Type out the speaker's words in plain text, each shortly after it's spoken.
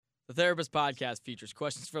The Therapist Podcast features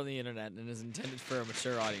questions from the internet and is intended for a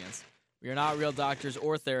mature audience. We are not real doctors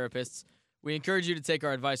or therapists. We encourage you to take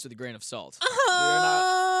our advice with a grain of salt.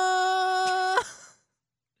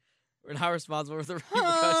 We're not responsible for the repercussions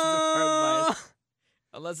of our advice,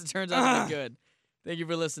 unless it turns out to be good. Thank you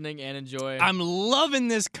for listening and enjoy. I'm loving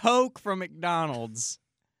this Coke from McDonald's.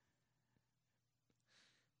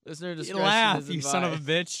 Listener discretion Laugh, is you advised. son of a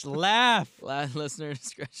bitch. Laugh. Listener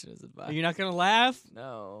discretion is advised. Are you not going to laugh?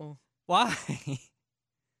 No. Why?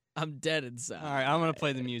 I'm dead inside. All right, I'm going to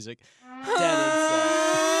play the music. Dead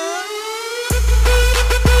inside.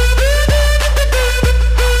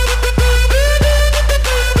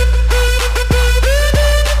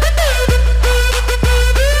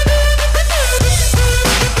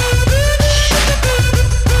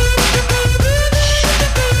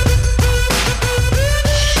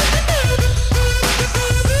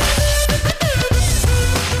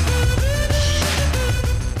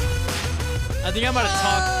 I think I'm about to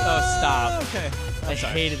talk. Oh, stop. Okay. I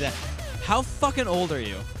hated that. How fucking old are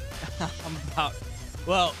you? I'm about,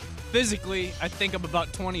 well, physically, I think I'm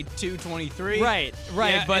about 22, 23. Right.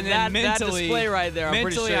 Yeah, but and then that display right there, I'm pretty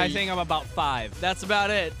mentally, sure I think I'm about 5. that's about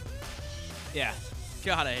it. Yeah.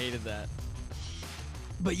 God, I hated that.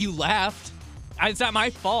 But you laughed. It's not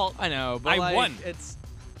my fault. I know, but I like, won.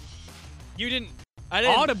 You didn't. I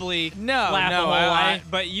didn't audibly laugh a whole lot,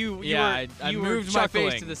 but you I were moved chuckling.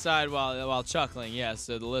 my face to the side while chuckling. Yeah,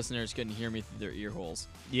 so the listeners couldn't hear me through their ear holes.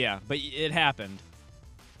 Yeah, but it happened.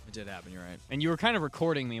 It did happen. You're right. And you were kind of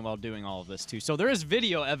recording me while doing all of this too. So there is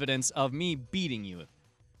video evidence of me beating you.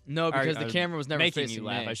 No, because the camera was never making facing you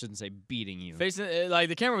laugh. me. I shouldn't say beating you. Facing like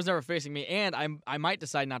the camera was never facing me, and I might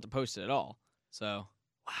decide not to post it at all. So,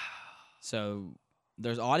 wow. So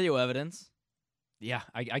there's audio evidence. Yeah,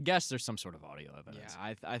 I guess there's some sort of audio evidence.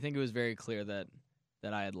 Yeah, I think it was very clear that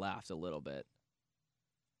I had laughed a little bit.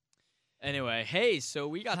 Anyway, hey, so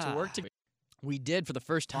we got to work together. We did for the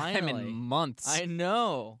first time Finally. in months. I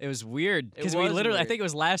know. It was weird because It we was literally. I weird. think it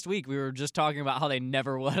was last week. We were just talking about how they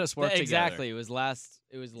never let us work Exactly. together. It was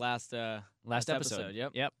last Last episode.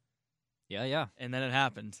 Yep. Yeah. And then it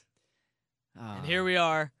happened. And Oh, here we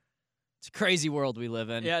are. It's a crazy world we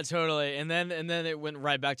live in. Yeah, totally. And then it went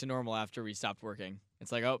right back to normal after we stopped working.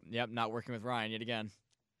 It's like, oh, yep, not working with Ryan yet again.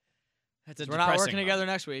 That's a We're not depressing working together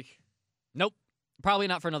next week. Nope. Probably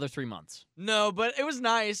not for another 3 months. No, but it was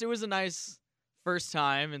nice. It was a nice first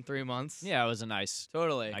time in 3 months. Yeah, it was a nice.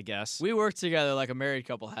 Totally. I guess. We work together like a married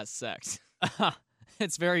couple has sex.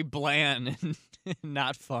 It's very bland and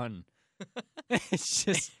not fun. It's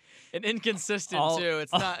just And inconsistent All- too.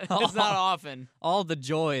 It's not often. all the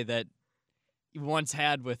joy that you once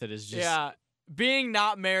had with it is just. Yeah. Being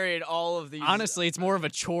not married all of these Honestly, it's more of a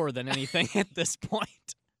chore than anything at this point.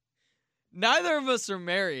 neither of us are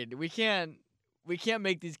married. We can't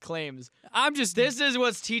make these claims. I'm just. This is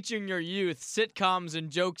what's teaching your youth sitcoms and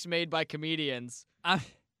jokes made by comedians.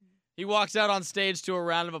 He walks out on stage to a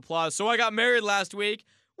round of applause. So I got married last week.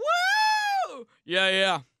 Woo!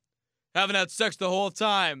 Yeah. Haven't had sex the whole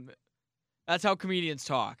time. That's how comedians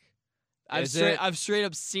talk. I've straight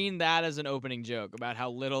up seen that as an opening joke about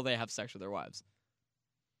how little they have sex with their wives.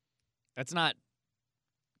 That's not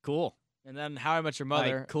cool. And then How I Met Your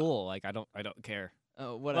Mother. Like, cool. Like I don't care.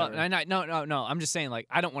 Whatever. Well, no. I'm just saying. Like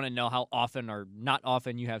I don't want to know how often or not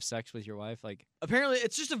often you have sex with your wife. Like Apparently,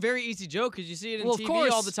 it's just a very easy joke because you see it in Well, of TV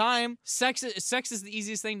course. all the time. sex is the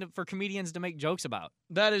easiest thing for comedians to make jokes about.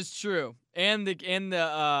 That is true, and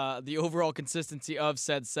the overall consistency of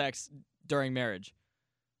said sex during marriage.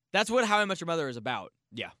 That's what How I Met Your Mother is about.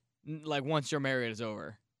 Yeah. Like once you're married, it's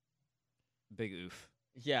over. Big oof.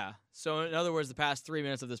 Yeah. So in other words, the past 3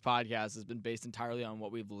 minutes of this podcast has been based entirely on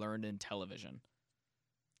what we've learned in television.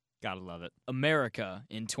 Gotta love it. America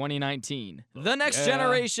in 2019. Oh, The Next yeah.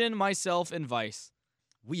 Generation, myself, and Vice.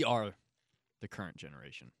 We are the current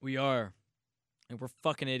generation. We are. And we're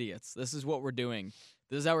fucking idiots. This is what we're doing.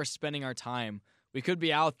 This is how we're spending our time. We could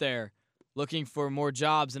be out there looking for more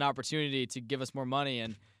jobs and opportunity to give us more money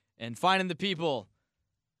and finding the people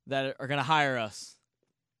that are going to hire us.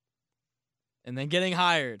 And then getting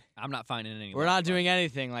hired. I'm not finding any. We're not doing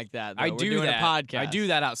anything like that, though. I We're do doing that. a podcast. I do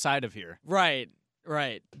that outside of here. Right.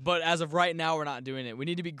 But as of right now, we're not doing it. We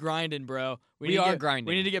need to be grinding, bro. We are grinding.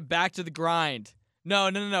 We need to get back to the grind.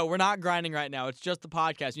 No. We're not grinding right now. It's just the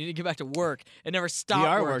podcast. You need to get back to work and never stop We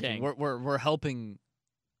are working. We're helping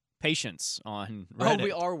patients on Reddit. Oh,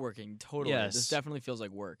 we are working. Totally. Yes. This definitely feels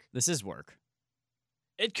like work. This is work.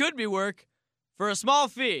 It could be work for a small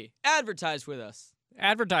fee. Advertise with us.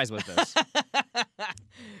 Advertise with us.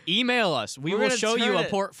 Email us. We We're will gonna show you turn a it-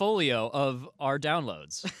 portfolio of our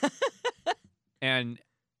downloads. And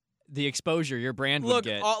the exposure your brand would Look,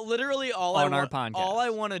 get. literally all on our podcast. All I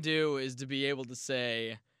want to do is to be able to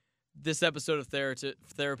say, this episode of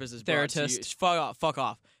Therapist is brought to you. Fuck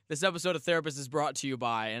off. This episode of Therapist is brought to you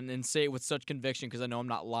by, and say it with such conviction because I know I'm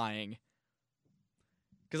not lying.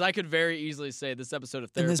 Because I could very easily say this episode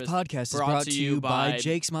of Therapist. And this podcast is brought to you by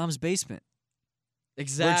Jake's mom's basement,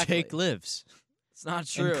 Exactly. where Jake lives It's not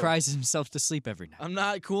true. and cries himself to sleep every night. I'm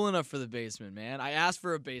not cool enough for the basement, man. I asked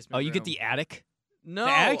for a basement. Oh, you get room. the attic? No,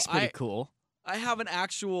 The attic's pretty cool. I have an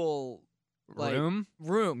actual like,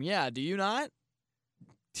 Room? Yeah, do you not?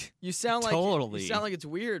 You sound like Totally. You sound like it's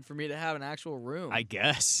weird for me to have an actual room. I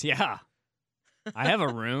guess, yeah. I have a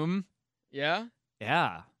room. Yeah,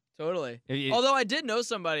 Yeah. totally. Although I did know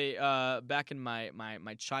somebody back in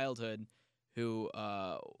my childhood who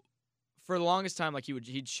for the longest time like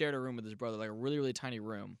he'd shared a room with his brother, like a really, really tiny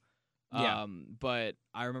room. Yeah. But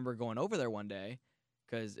I remember going over there one day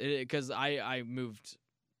because I moved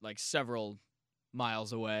like several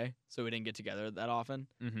miles away, so we didn't get together that often.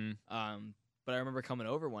 Mm-hmm. But I remember coming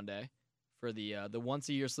over one day for the once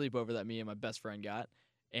a year sleepover that me and my best friend got,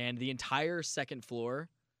 and the entire second floor,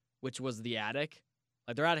 which was the attic,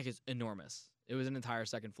 like their attic is enormous. It was an entire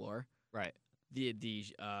second floor. Right.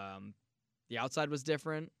 The outside was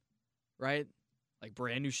different, right? Like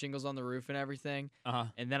brand new shingles on the roof and everything. Uh-huh.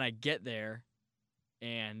 And then I get there,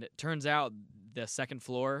 and it turns out the second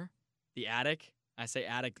floor, the attic, I say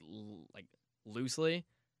attic like loosely,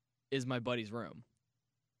 is my buddy's room.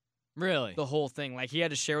 Really? The whole thing. Like, he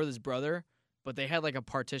had to share with his brother, but they had, like, a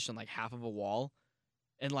partition, like, half of a wall.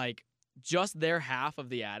 And, like, just their half of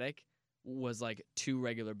the attic was, like, 2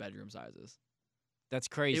 regular bedroom sizes. That's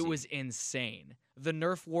crazy. It was insane. The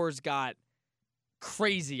Nerf wars got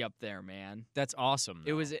crazy up there, man. That's awesome.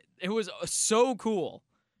 It was so cool.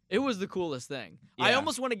 It was the coolest thing. I Yeah.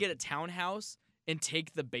 almost want to get a townhouse and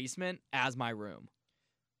take the basement as my room.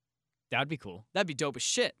 That'd be cool. That'd be dope as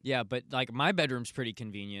shit. Yeah, but, like, my bedroom's pretty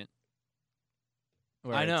convenient.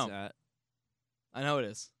 Where I it's know. at. I know it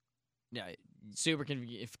is. Yeah. Super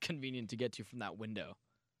convenient to get to from that window.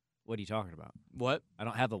 What are you talking about? What? I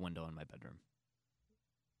don't have a window in my bedroom.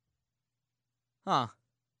 Huh.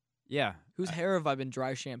 Yeah. Whose hair have I been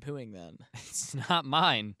dry shampooing then? It's not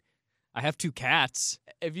mine. I have 2 cats.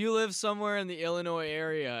 If you live somewhere in the Illinois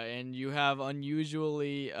area and you have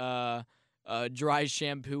unusually dry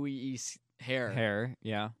shampoo-y hair,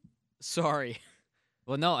 Yeah. sorry.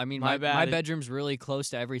 Well, no, I mean, My my bad. bedroom's really close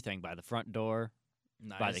to everything, by the front door,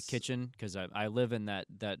 by the Nice. kitchen, because I live in that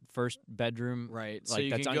first bedroom. Right. Like,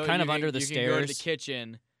 that's can go, kind you of can- under the you can go to the stairs.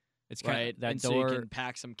 kitchen, It's kind right? of that and door. so you can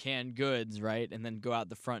pack some canned goods, right? And then go out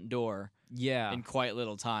the front door Yeah. in quite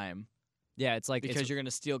little time. Yeah, it's like Because you're going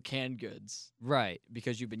to steal canned goods right.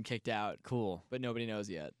 because you've been kicked out, Cool. but nobody knows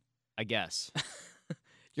yet. I guess.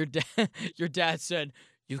 Your dad said,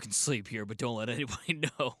 "You can sleep here, but don't let anybody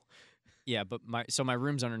know." Yeah, but my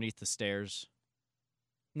room's underneath the stairs.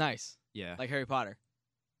 Nice. Yeah. Like Harry Potter.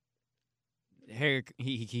 Harry,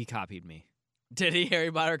 he copied me. Did he?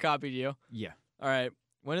 Harry Potter copied you? Yeah. All right.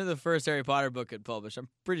 When did the first Harry Potter book get published? I'm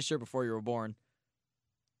pretty sure before you were born.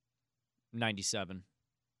 97.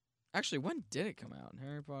 Actually, when did it come out?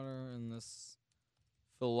 Harry Potter and this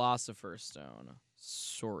Philosopher's Stone.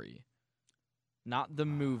 Sorry. Not the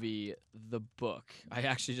movie, the book. I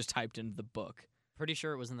actually just typed in the book. Pretty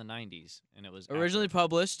sure it was in the 90s, and it was Originally after.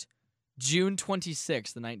 published June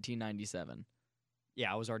 26th, 1997.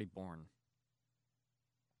 Yeah, I was already born.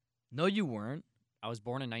 No, you weren't. I was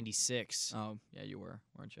born in 96. Oh, yeah, you were,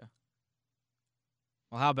 weren't you?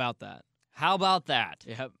 Well, how about that? How about that?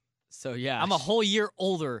 Yep. So, yeah. I'm a whole year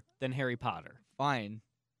older than Harry Potter. Fine.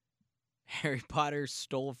 Harry Potter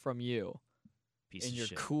stole from you Piece in of your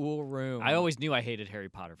shit. cool room. I always knew I hated Harry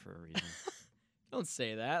Potter for a reason. Don't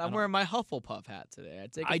say that. I'm don't- wearing my Hufflepuff hat today. I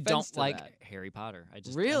take I offense don't to like that. Harry Potter. I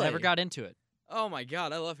Really? never got into it. Oh my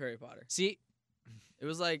god, I love Harry Potter. See, It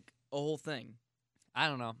was like a whole thing. I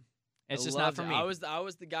don't know. It's I just not loved for it. me. I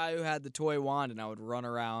was the guy who had the toy wand, and I would run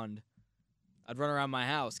around. I'd run around my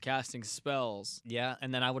house casting spells. Yeah,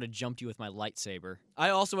 and then I would have jumped you with my lightsaber. I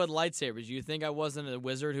also had lightsabers. You think I wasn't a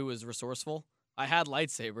wizard who was resourceful? I had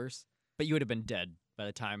lightsabers. But you would have been dead by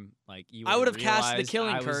the time you I would have cast the realized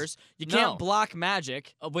killing I was- curse. You No. can't block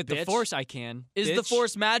magic. With the bitch. Force, I can. Is the bitch,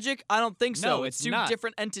 force magic? I don't think so. No, it's it's two not.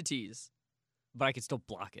 different entities. But I could still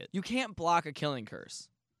block it. You can't block a killing curse.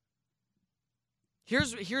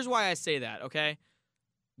 Here's why I say that, okay?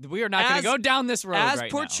 We are not going As- to go down this road As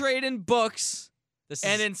right portrayed in books now. This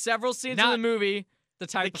and is in several scenes not in the movie, the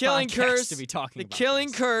type the of killing podcast curse- to be talking the about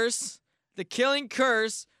killing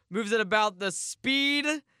curse moves at about the speed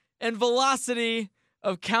and velocity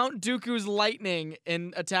of Count Dooku's lightning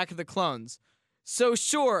in Attack of the Clones. So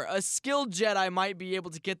sure, a skilled Jedi might be able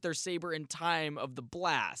to get their saber in time of the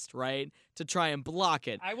blast, right? To try and block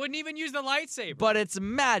it. I wouldn't even use the lightsaber. But it's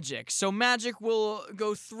magic, so magic will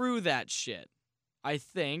go through that shit. I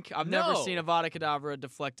think. I've never No. seen Avada Kedavra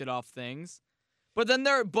deflected off things. But then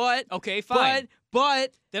okay, fine.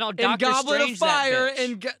 But then I'll in Doctor Goblet Strange of Fire that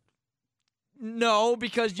bitch. no,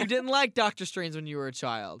 because you didn't like Doctor Strange when you were a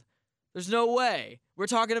child. There's no way. We're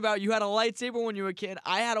talking about you had a lightsaber when you were a kid.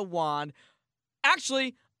 I had a wand.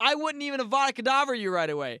 Actually, I wouldn't even Avada Kedavra you right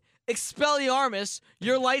away. Expelliarmus,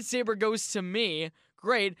 your lightsaber goes to me.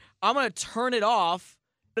 Great. I'm going to turn it off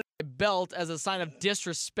my belt as a sign of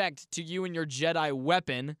disrespect to you and your Jedi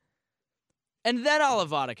weapon. And then I'll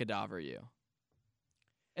Avada Kedavra you.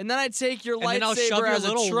 And then I take your and then I'll lightsaber shove your as a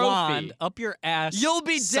little trophy. wand up your ass. You'll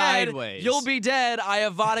be dead. Sideways. You'll be dead. I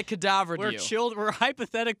Avada Kedavra you. We're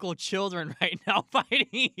hypothetical children right now fighting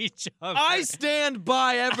each other. I stand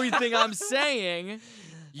by everything I'm saying.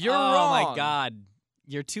 You're oh wrong. my god.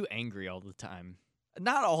 You're too angry all the time.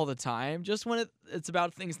 Not all the time. Just when it's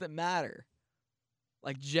about things that matter.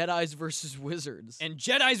 Like Jedis versus wizards. And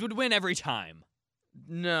Jedis would win every time.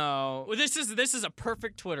 No. Well, this is a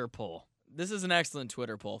perfect Twitter poll. This is an excellent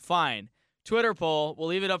Twitter poll. Fine. Twitter poll. We'll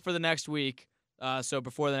leave it up for the next week. So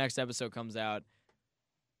before the next episode comes out.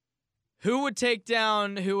 Who would take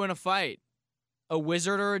down who in a fight? A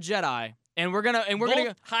wizard or a Jedi? And we're gonna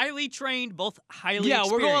Both highly trained, both highly Yeah,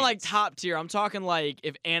 we're going like experienced. top tier. I'm talking like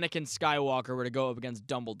if Anakin Skywalker were to go up against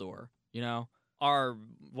Dumbledore, you know? Or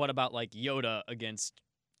what about like Yoda against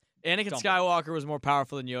Anakin Dumbledore. Skywalker was more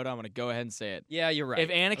powerful than Yoda. I'm going to go ahead and say it. Yeah, you're right. If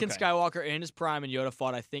Anakin Okay. Skywalker in his prime and Yoda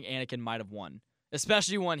fought, I think Anakin might have won.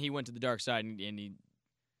 Especially when he went to the dark side and he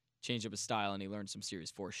changed up his style and he learned some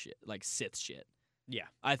serious Force shit, like Sith shit. Yeah.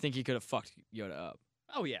 I think he could have fucked Yoda up.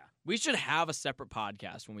 Oh yeah. We should have a separate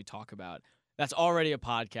podcast when we talk about. That's already a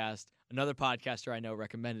podcast. Another podcaster I know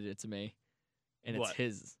recommended it to me, and it's What?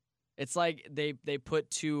 his. It's like they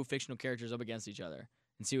put two fictional characters up against each other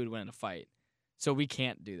and see who would win in a fight. So we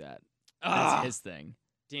can't do that. That's Ah, his thing.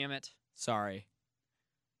 damn it. Sorry.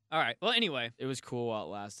 All right. Well, anyway, It was cool while it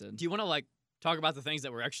lasted. do you want to like talk about the things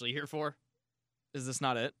that we're actually here for? Is this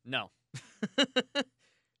not it? No.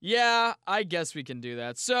 Yeah, I guess we can do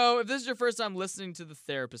that. So, if this is your first time listening to the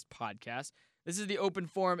Therapist Podcast, this is the Open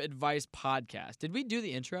Forum Advice Podcast. Did we do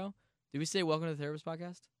the intro? Did we say welcome to the Therapist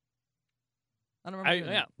Podcast? I don't remember.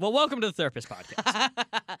 doing Yeah. Well, welcome to the Therapist Podcast.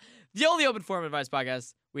 that. The only Open Forum Advice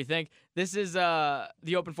Podcast, we think. This is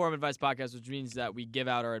the Open Forum Advice Podcast, which means that we give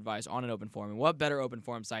out our advice on an open forum. And what better open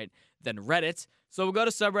forum site than Reddit? So we'll go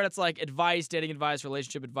to subreddits like advice, dating advice,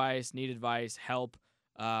 relationship advice, need advice, help,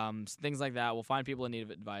 things like that. We'll find people in need of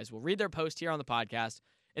advice. We'll read their post here on the podcast,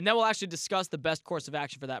 and then we'll actually discuss the best course of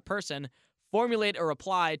action for that person, formulate a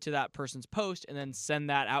reply to that person's post, and then send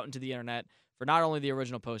that out into the internet for not only the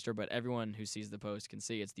original poster, but everyone who sees the post can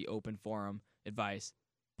see it's the Open Forum Advice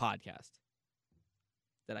Podcast.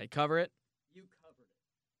 Did I cover it? You covered it.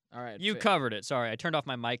 All right. You covered it. Sorry, I turned off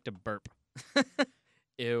my mic to burp.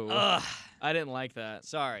 Ew. Ugh. I didn't like that.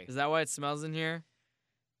 Sorry. Is that why it smells in here?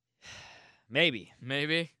 Maybe.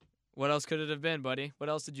 Maybe. What else could it have been, buddy? What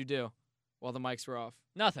else did you do while the mics were off?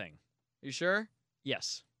 Nothing. You sure?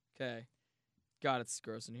 Yes. Okay. God, it's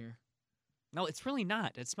gross in here. No, it's really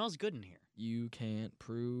not. It smells good in here. You can't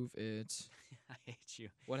prove it. I hate you.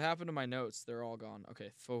 What happened to my notes? They're all gone.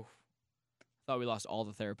 Okay. Thought we lost all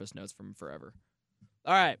the therapist notes from forever.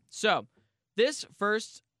 All right. So, this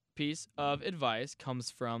first piece of advice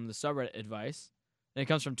comes from the subreddit advice, and it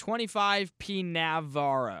comes from 25P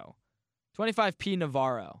Navarro. 25P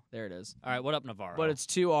Navarro. There it is. All right, what up, Navarro? But it's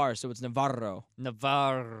 2 R's, so it's Navarro.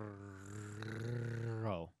 Navarro.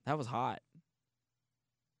 That was hot.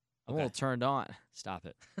 I'm a Okay. little turned on. Stop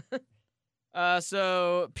it.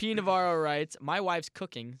 So P Navarro writes, "My wife's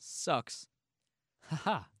cooking sucks.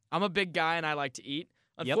 Haha. I'm a big guy and I like to eat.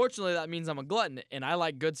 Yep. Unfortunately, that means I'm a glutton and I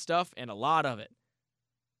like good stuff and a lot of it.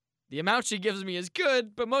 The amount she gives me is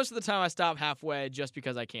good, but most of the time I stop halfway just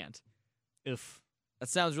because I can't." Oof. That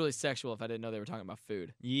sounds really sexual if I didn't know they were talking about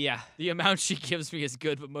food. Yeah. The amount she gives me is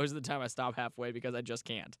good, but most of the time I stop halfway because I just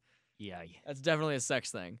can't. Yeah. That's definitely a sex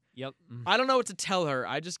thing. Yep. I don't know what to tell her.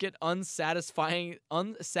 I just get unsatisfiedly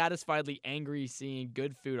angry seeing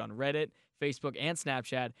good food on Reddit, Facebook, and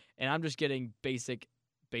Snapchat, and I'm just getting basic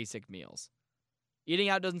meals. Eating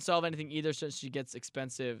out doesn't solve anything either since it gets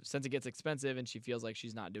expensive and she feels like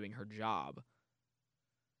she's not doing her job.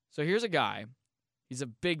 So here's a guy. He's a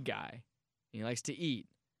big guy. He likes to eat,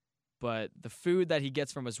 but the food that he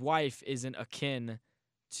gets from his wife isn't akin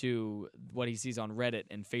to what he sees on Reddit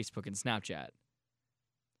and Facebook and Snapchat.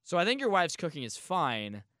 So I think your wife's cooking is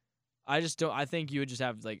fine, I just don't. I think you would just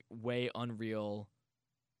have like way unreal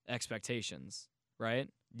expectations, right?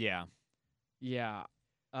 Yeah. Yeah.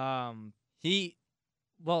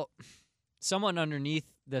 Well, someone underneath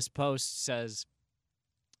this post says,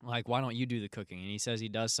 like, why don't you do the cooking? And he says he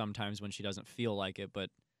does sometimes when she doesn't feel like it, but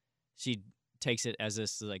she takes it as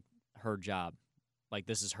this is like her job. Like,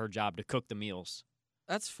 this is her job to cook the meals.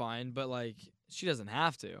 That's fine, but like she doesn't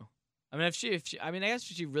have to. I mean, if she, I mean, I guess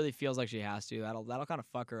if she really feels like she has to, that'll kind of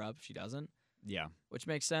fuck her up if she doesn't, Yeah. which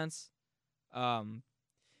makes sense.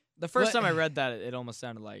 The first time I read that, it almost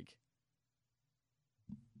sounded like,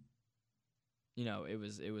 you know, it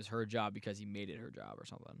was her job because he made it her job or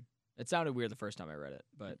something. It sounded weird the first time I read it,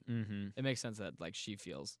 but it makes sense that like she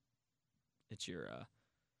feels it's your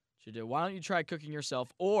should do. Why don't you try cooking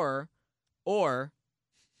yourself, or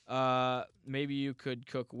maybe you could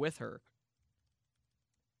cook with her.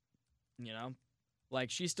 You know,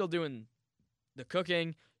 like she's still doing the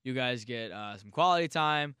cooking. You guys get some quality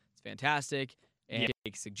time. It's fantastic. And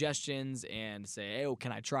make suggestions and say, hey,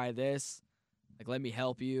 can I try this? Like, let me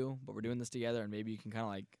help you. But we're doing this together, and maybe you can kind of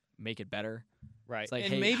like make it better. Right. It's like,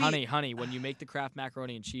 and hey, maybe, honey, when you make the Kraft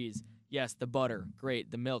macaroni and cheese, yes, the butter,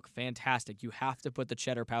 great. The milk, fantastic. You have to put the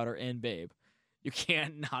cheddar powder in, babe. You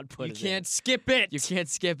can't not put it in. You can't skip it. You can't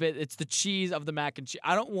skip it. It's the cheese of the mac and cheese.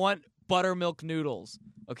 I don't want buttermilk noodles,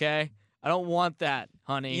 okay? I don't want that,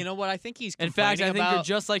 honey. You know what? I think he's In complaining fact, I think about... you're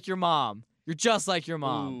just like your mom. You're just like your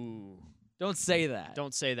mom. Ooh. Don't say that.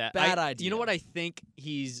 Don't say that. Bad idea. You know what I think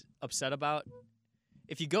he's upset about?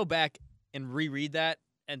 If you go back and reread that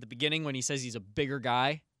at the beginning when he says he's a bigger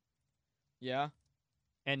guy, Yeah?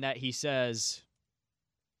 and that he says,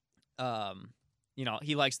 you know,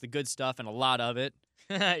 he likes the good stuff and a lot of it.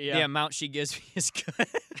 Yeah. The amount she gives me is good.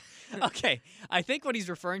 Okay, I think what he's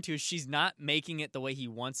referring to is she's not making it the way he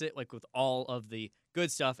wants it, like with all of the good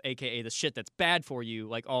stuff, a.k.a. the shit that's bad for you,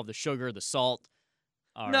 like all of the sugar, the salt.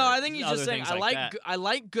 No, I think he's other just saying things that. I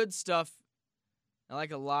like good stuff. I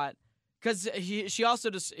like a lot. Because he also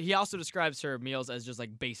describes her meals as just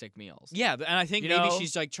like basic meals. Yeah, and I think You maybe know?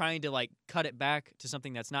 she's like trying to like cut it back to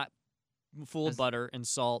something that's not full of butter and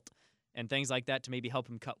salt and things like that to maybe help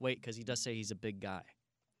him cut weight because he does say he's a big guy.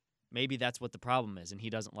 Maybe that's what the problem is, and he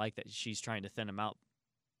doesn't like that she's trying to thin him out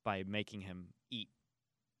by making him eat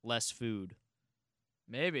less food.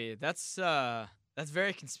 Maybe that's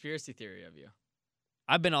very conspiracy theory of you.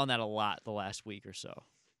 I've been on that a lot the last week or so.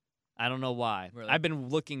 I don't know why. Really? I've been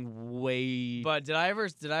looking way But did I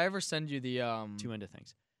ever send you the too into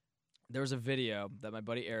things. There was a video that my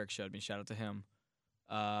buddy Eric showed me. Shout out to him.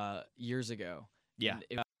 Years ago. Yeah.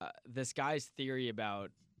 And, this guy's theory about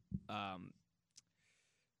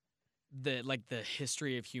the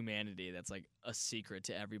history of humanity that's like a secret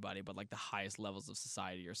to everybody, but like the highest levels of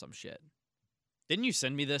society or some shit. Didn't you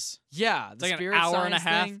send me this? Yeah, It's the like an spirit hour and a science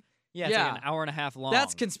half. thing. Yeah, it's like an hour and a half long.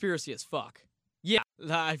 That's conspiracy as fuck. Yeah.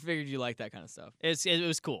 I figured you like that kind of stuff. It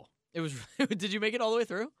was cool. It was. Did you make it all the way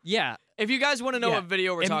through? Yeah. If you guys want to know Yeah. what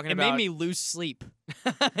video we're talking it about, made me lose sleep.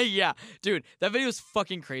 yeah, dude, that video is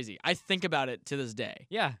fucking crazy. I think about it to this day.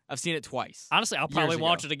 Yeah. I've seen it twice. Honestly, I'll probably Years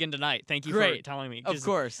watch ago. it again tonight. Thank you for Great. telling me. Of 'cause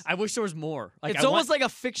course. I wish there was more. Like, It's almost like a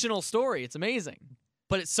fictional story. It's amazing.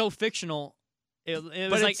 but it's so fictional. It was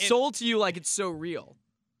But like it's sold to you like it's so real.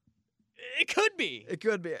 it could be. It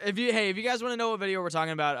could be. If you guys want to know what video we're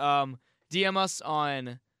talking about, DM us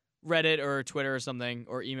on Reddit or Twitter or something,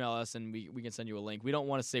 or email us and we can send you a link. We don't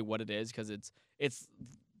want to say what it is because it's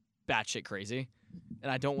batshit crazy,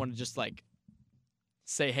 and I don't want to just like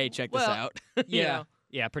say, hey, check this Well, out. You Yeah. know?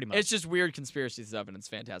 Yeah, pretty much. It's just weird conspiracy stuff, and it's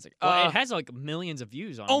fantastic. Well, it has like millions of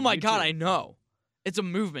views on. Oh my god, YouTube. I know. It's a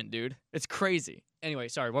movement, dude. It's crazy. Anyway,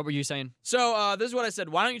 sorry. What were you saying? So this is what I said.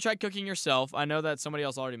 Why don't you try cooking yourself? I know that somebody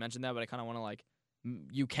else already mentioned that, but I kind of want to like,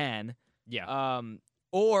 you can. Yeah.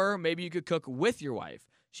 Or maybe you could cook with your wife.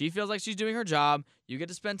 She feels like she's doing her job. You get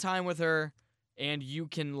to spend time with her, and you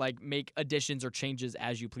can like make additions or changes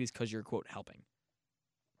as you please because you're quote helping.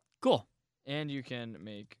 Cool. And you can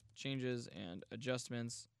make changes and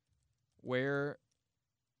adjustments where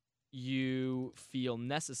you feel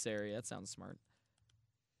necessary. That sounds smart.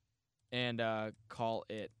 And call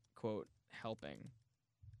it, quote, helping.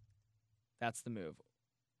 That's the move.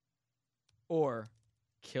 Or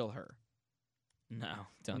kill her. No,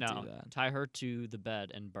 don't do that. Tie her to the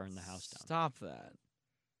bed and burn the house down. Stop that.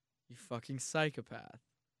 You fucking psychopath.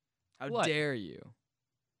 How What? dare you?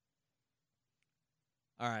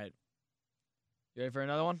 All right. You ready for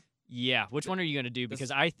another one? Yeah. Which one are you gonna do?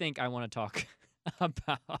 Because I think I want to talk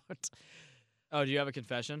about. Oh, do you have a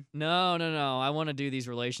confession? No. I want to do these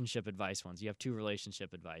relationship advice ones. You have 2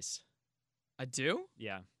 relationship advice. I do?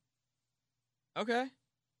 Yeah. Okay.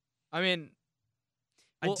 I mean,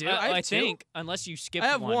 Well, I do. I have two? think unless you skipped I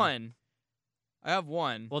have one. one. I have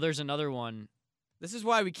one. Well, there's another one. This is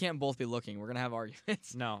why we can't both be looking. We're gonna have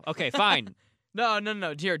arguments. No. Okay, fine. No.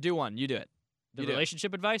 Here, do one. You do it. The You do it.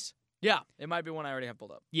 relationship advice? Yeah, it might be one I already have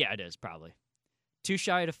pulled up. Yeah, it is probably. Too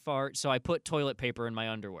shy to fart, so I put toilet paper in my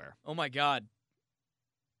underwear. Oh my god.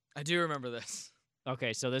 I do remember this.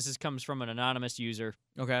 Okay, so this comes from an anonymous user.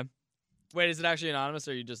 Okay. Wait, is it actually anonymous,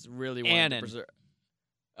 or you just really want to Annan. preserve?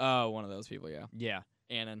 Oh, one of those people. Yeah. Yeah,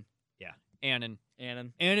 Annan. Annan.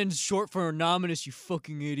 Annan. Annan's short for anonymous, you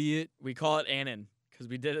fucking idiot. We call it Annan because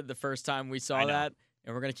we did it the first time we saw I know. that,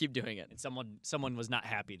 and we're gonna keep doing it. And someone was not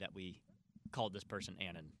happy that we called this person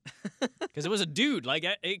Annan. Because it was a dude. Like,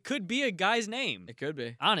 it could be a guy's name. It could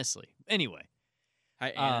be. Honestly. Anyway. Hi,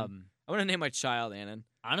 Annan. I'm gonna name my child Annan.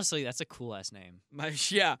 Honestly, that's a cool-ass name. My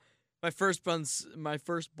firstborn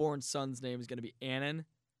son's name is gonna be Annan.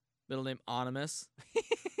 Middle name Anonymous.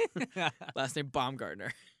 Last name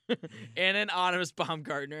Baumgartner. Annan Anonymous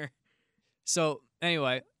Baumgartner. So,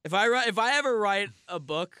 anyway. If I ever write a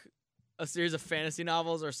book, a series of fantasy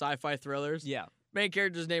novels or sci-fi thrillers, Yeah. main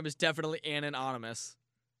character's name is definitely Annan Anonymous.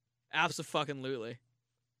 Abso-fucking-lutely.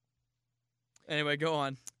 Anyway, go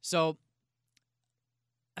on. So,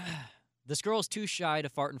 this girl's too shy to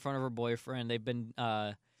fart in front of her boyfriend. They've been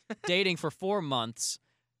dating for 4 months.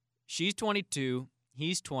 She's 22,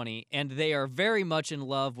 he's 20, and they are very much in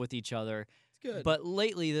love with each other. It's good. But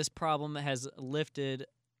lately, this problem has lifted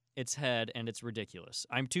its head, and it's ridiculous.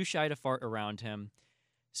 I'm too shy to fart around him,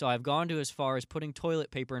 so I've gone to as far as putting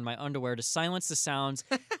toilet paper in my underwear to silence the sounds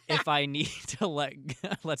if I need to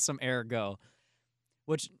let some air go,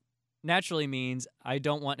 which naturally means I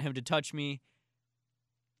don't want him to touch me.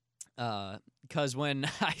 Because when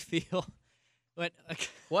I feel, What?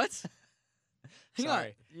 Hang on.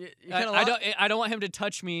 sorry, You I don't want him to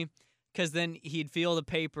touch me, because then he'd feel the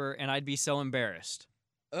paper and I'd be so embarrassed.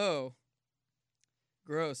 Oh.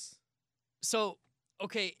 Gross. So,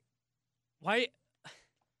 okay, why?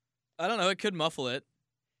 I don't know. It could muffle it.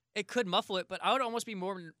 It could muffle it, but I would almost be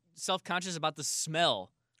more self-conscious about the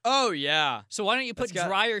smell. Oh, yeah. So why don't you put That's got-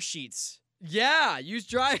 dryer sheets? Yeah, use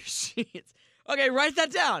dryer sheets. Okay, write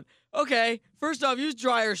that down. Okay, first off, use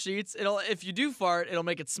dryer sheets. If you do fart, it'll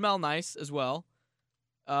make it smell nice as well.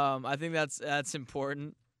 I think that's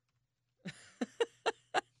important.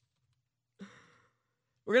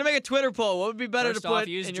 We're gonna make a Twitter poll. What would be better First to put off,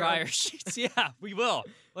 use in dryer your sheets. Yeah, we will.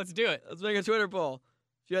 Let's do it. Let's make a Twitter poll.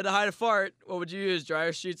 If you had to hide a fart, what would you use?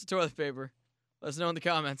 Dryer sheets or toilet paper? Let us know in the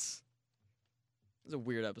comments. It was a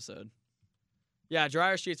weird episode. Yeah,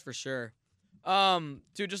 dryer sheets for sure.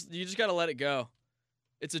 Dude, you just gotta let it go.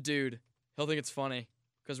 It's a dude. He'll think it's funny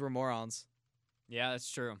because we're morons. Yeah, that's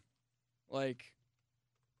true. Like,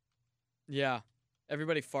 yeah,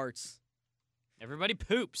 everybody farts. Everybody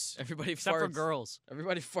poops. Everybody Except farts. for girls.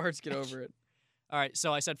 Everybody farts. Get over it. All right,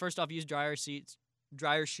 so I said first off, use dryer sheets,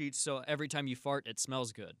 so every time you fart, it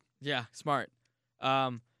smells good. Yeah, smart.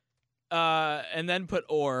 And then put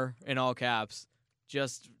 "or" in all caps.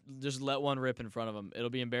 Just let one rip in front of him. It'll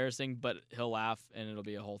be embarrassing, but he'll laugh, and it'll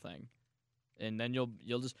be a whole thing. And then you'll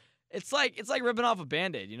just it's like ripping off a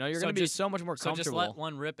Band-Aid. You know, you're So gonna be just- so much more So comfortable. just let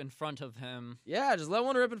one rip in front of him. Yeah, just let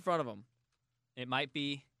one rip in front of him. It might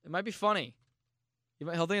be. It might be funny.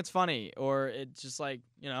 He'll think it's funny, or it's just like,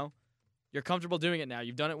 you know, you're comfortable doing it now.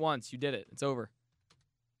 You've done it once. You did it. It's over.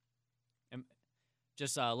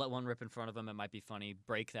 Just let one rip in front of him. It might be funny.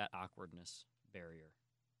 Break that awkwardness barrier.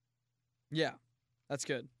 Yeah, that's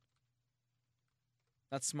good.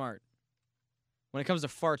 That's smart. When it comes to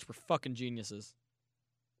farts, we're fucking geniuses.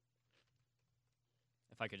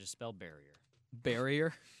 If I could just spell barrier.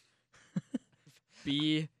 Barrier.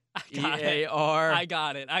 B I E got A it. R I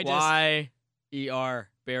got it. I just. Y E R.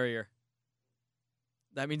 Barrier.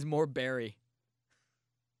 That means more berry.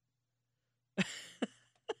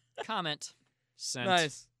 Comment. Sent.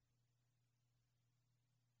 Nice.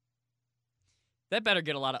 That better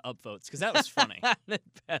get a lot of upvotes because that was funny. It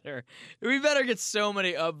better. We better get so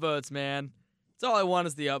many upvotes, man. That's all I want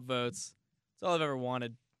is the upvotes. That's all I've ever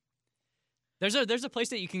wanted. There's a place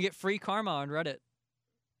that you can get free karma on Reddit.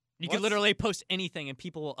 You can What's- literally post anything and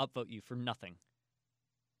people will upvote you for nothing.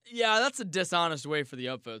 Yeah, that's a dishonest way for the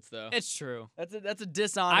upvotes, though. It's true. That's a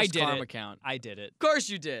dishonest I did karma it. count. I did it. Of course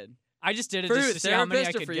you did. I just did it For just who, to see how many I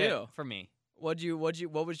therapist or could for get. you? For me. What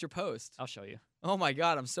was your post? I'll show you. Oh my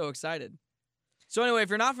god, I'm so excited. So anyway, if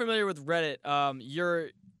you're not familiar with Reddit,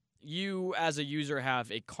 you as a user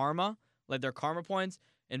have a karma, like their karma points,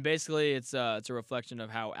 and basically it's a reflection of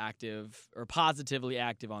how active or positively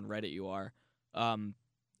active on Reddit you are.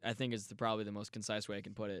 I think is probably the most concise way I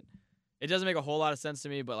can put it. It doesn't make a whole lot of sense to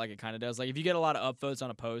me, but like it kind of does. Like if you get a lot of upvotes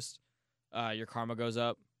on a post, your karma goes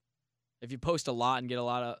up. If you post a lot and get a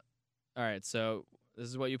lot of... All right, so this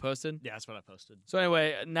is what you posted? Yeah, that's what I posted. So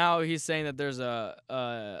anyway, now he's saying that there's a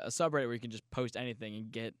subreddit where you can just post anything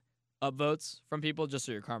and get upvotes from people just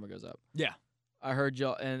so your karma goes up. Yeah. I heard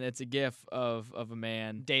y'all, and it's a gif of a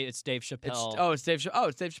man. It's Dave Chappelle. It's Dave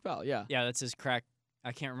Chappelle, yeah. Yeah, that's his crack.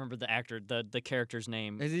 I can't remember the actor, the character's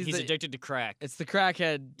name. He's He's the- addicted to crack. It's the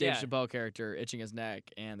crackhead Dave Yeah. Chappelle character itching his neck,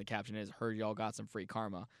 and the caption is, heard y'all got some free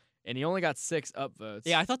karma. And he only got 6 upvotes.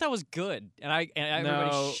 Yeah, I thought that was good, and everybody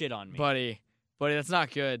No, shit on me. Buddy, that's not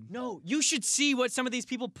good. No, you should see what some of these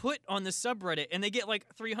people put on the subreddit, and they get like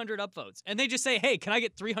 300 upvotes, and they just say, "Hey, can I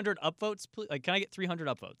get 300 upvotes? Please? Like, can I get 300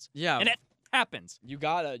 upvotes?" Yeah. And it happens. You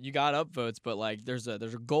got upvotes, but like there's a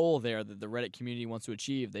goal there that the Reddit community wants to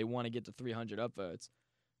achieve. They want to get to 300 upvotes.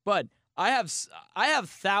 But I have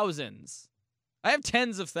thousands. I have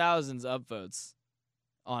tens of thousands of upvotes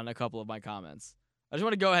on a couple of my comments. I just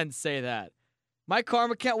want to go ahead and say that. My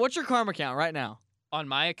karma count, what's your karma count right now? On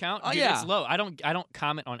my account, Oh, dude, yeah. it's low. I don't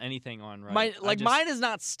comment on anything on Reddit. Mine is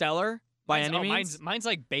not stellar by any means. Mine's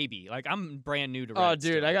like baby. Like, I'm brand new to Reddit. Oh, dude,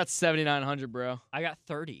 still. I got 7,900, bro. I got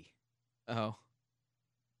 30. Oh.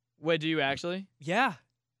 Wait, do you actually? Yeah.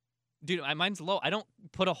 Dude, mine's low. I don't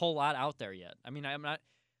put a whole lot out there yet. I mean,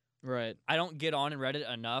 Right. I don't get on Reddit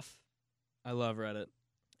enough. I love Reddit.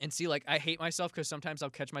 And see, like, I hate myself because sometimes I'll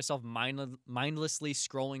catch myself mindlessly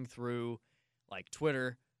scrolling through, like,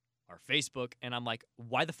 Twitter or Facebook, and I'm like,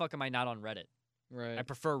 why the fuck am I not on Reddit? Right. I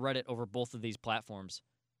prefer Reddit over both of these platforms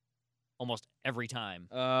almost every time.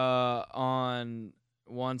 On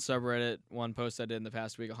one subreddit, one post I did in the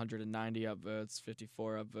past week, 190 upvotes,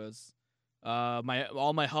 54 upvotes. All my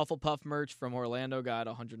Hufflepuff merch from Orlando got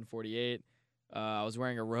 148. I was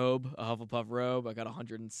wearing a Hufflepuff robe. I got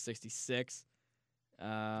 166.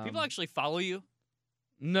 People actually follow you?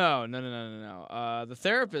 No. The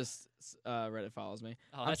therapist Reddit follows me.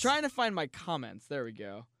 Oh, I'm trying to find my comments. There we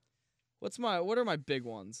go. What are my big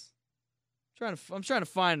ones? I'm trying to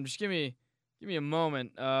find them. Just give me a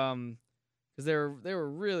moment. Because they were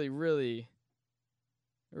really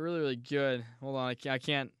good. Hold on, I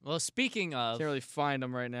can't Well, speaking of, really find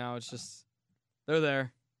them right now. It's just they're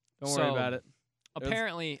there. Don't worry So, about it.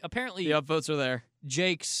 apparently, The upvotes are there.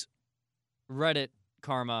 Jake's Reddit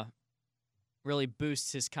karma really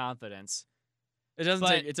boosts his confidence. It doesn't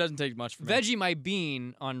But take much for me. Veggie My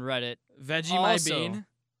Bean on Reddit Veggie My also Bean.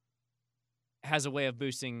 has a way of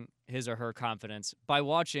boosting his or her confidence by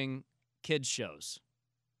watching kids shows.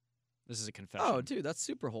 This is a confession. Oh, dude, that's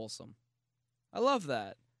super wholesome. I love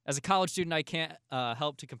that. As a college student, I can't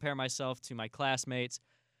help to compare myself to my classmates.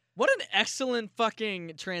 What an excellent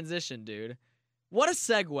fucking transition, dude. What a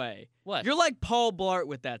segue. What? You're like Paul Blart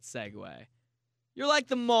with that segue. You're like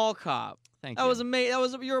the mall cop. Thank That you. was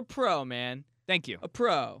amazing. You're a pro, man. Thank you. A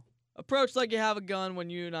pro. Approach like you have a gun when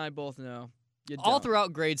you and I both know you All don't.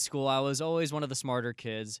 throughout grade school, I was always one of the smarter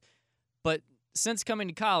kids. But since coming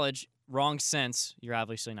to college, wrong sense, you're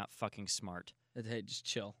obviously not fucking smart. Hey, just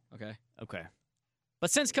chill, okay? Okay.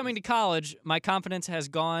 But since coming to college, my confidence has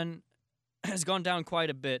gone down quite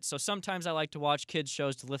a bit. So sometimes I like to watch kids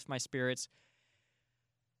shows to lift my spirits.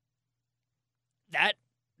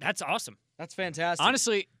 That's awesome. That's fantastic.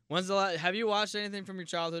 Honestly, When's the last? Have you watched anything from your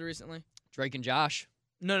childhood recently? Drake and Josh.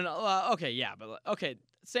 No. Okay, yeah, but okay,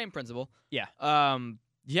 same principle. Yeah.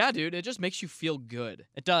 Yeah, dude, it just makes you feel good.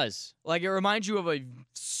 It does. Like it reminds you of a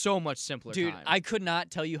so much simpler Dude, time. I could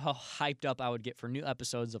not tell you how hyped up I would get for new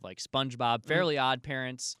episodes of like SpongeBob, Fairly Odd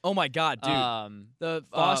Parents, oh my god, dude. The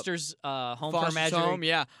Foster's Home for Foster's Imaginary. Home,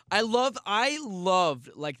 yeah. I loved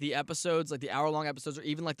like the episodes, like the hour-long episodes, or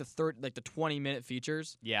even like the 20-minute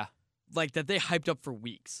features, Yeah. like that they hyped up for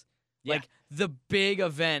weeks. Yeah. Like the big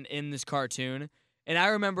event in this cartoon. And I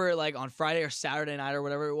remember like on Friday or Saturday night or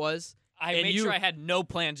whatever it was, I And made you- sure I had no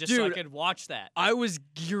plans just so I Dude, could watch that. I was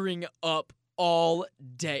gearing up all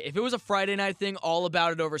day. If it was a Friday night thing, all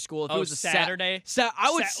about it over school. If it was a Saturday? I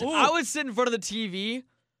Ooh. would sit in front of the TV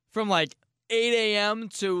from like 8 a.m.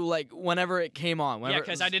 to like whenever it came on. Yeah, whenever-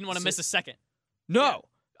 because I didn't want to miss a second. No. Yeah.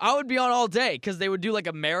 I would be on all day because they would do like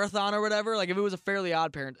a marathon or whatever. Like if it was a Fairly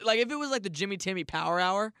Odd Parent, like if it was like the Jimmy Timmy Power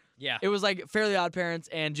Hour, Yeah. it was like Fairly Odd Parents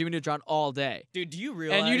and Jimmy Neutron all day. Dude, do you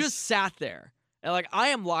realize? And you just sat there. And like, I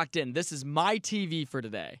am locked in. This is my TV for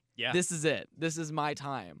today. Yeah. This is it. This is my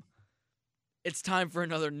time. It's time for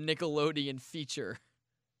another Nickelodeon feature.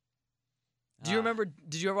 Do you remember,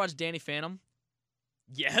 did you ever watch Danny Phantom?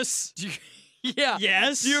 Yes. Do you, yeah.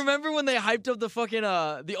 Yes. Do you remember when they hyped up the fucking,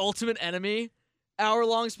 the Ultimate Enemy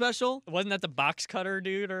hour-long special? Wasn't that the box cutter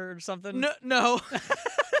dude or something? No.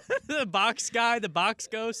 The box guy, the box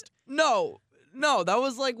ghost? No. No, that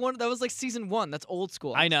was like one. That was like season 1. That's old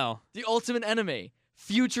school. I know. The ultimate enemy,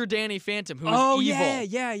 future Danny Phantom, who was evil.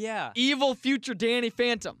 yeah. Evil future Danny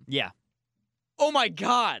Phantom. Yeah. Oh my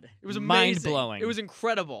God, it was amazing. Mind-blowing. It was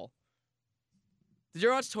incredible. Did you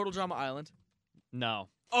ever watch Total Drama Island? No.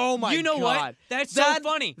 Oh my God. You know what? That's so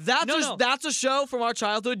funny. That's a show from our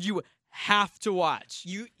childhood you have to watch.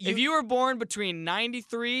 You if you were born between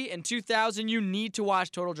 93 and 2000, you need to watch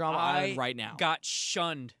Total Drama Island right now. Got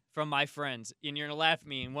shunned from my friends, and you're gonna laugh at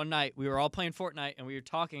me. And one night we were all playing Fortnite, and we were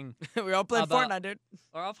talking. We were all playing Fortnite, dude.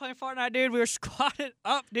 We're all playing Fortnite, dude. We were squatted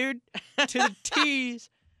up, dude, to the T's.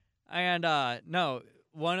 And no,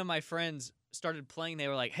 one of my friends started playing. They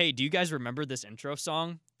were like, "Hey, do you guys remember this intro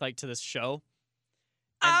song, like to this show?"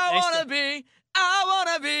 And I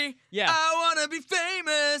wanna be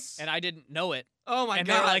famous. And I didn't know it. Oh my and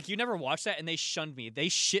God. they were like, "You never watched that?" And they shunned me. They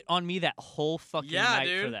shit on me that whole fucking night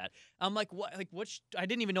dude. for that. I'm like, what? Like, what? I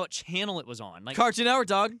didn't even know what channel it was on. Like, Cartoon Network,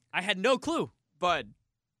 dog. I had no clue. Bud,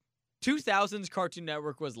 2000s Cartoon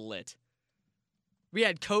Network was lit. We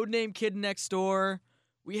had Codename Kid Next Door.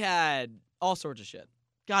 We had all sorts of shit.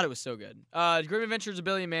 God, it was so good. Grim Adventures of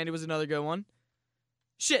Billy and Mandy was another good one.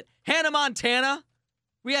 Shit, Hannah Montana.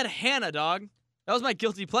 We had Hannah, dog. That was my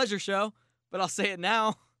guilty pleasure show, but I'll say it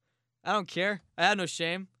now. I don't care. I had no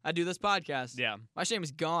shame. I do this podcast. Yeah. My shame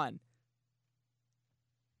is gone.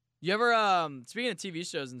 You ever, speaking of TV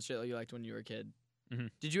shows and shit that you liked when you were a kid,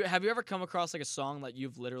 have you ever come across like a song that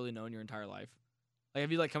you've literally known your entire life? Like,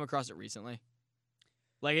 have you like come across it recently?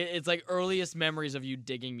 Like, it's like earliest memories of you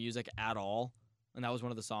digging music at all, and that was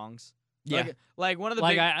one of the songs. Yeah. Like one of the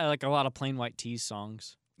I like a lot of Plain White T's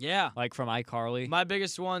songs. Yeah. Like from iCarly. My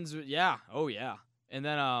biggest ones, yeah. Oh yeah. And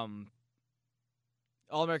then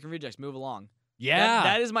All American Rejects, Move Along. Yeah.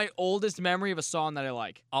 That is my oldest memory of a song that I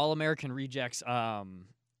like. All American Rejects.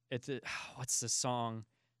 What's the song?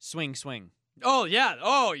 Swing Swing. Oh yeah.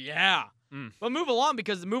 Oh yeah. Mm. But Move Along,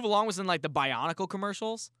 because Move Along was in like the Bionicle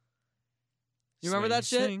commercials. You remember that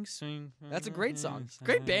shit? Swing, swing. That's a great song.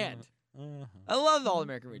 Great band. I love All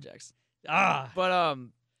American Rejects.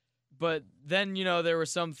 But then, you know, there were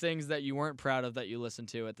some things that you weren't proud of that you listened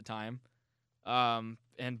to at the time.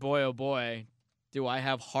 And boy, oh boy, do I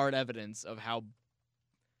have hard evidence of how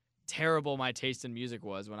terrible my taste in music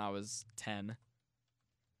was when I was 10.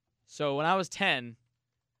 So when I was 10,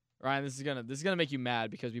 Ryan, this is gonna make you mad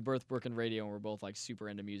because we both work in radio and we're both like super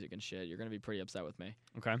into music and shit. You're gonna be pretty upset with me.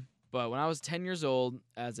 Okay. But when I was 10 years old,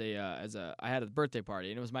 I had a birthday party,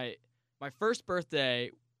 and it was my first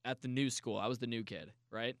birthday at the new school. I was the new kid,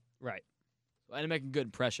 right? Right. I had to make a good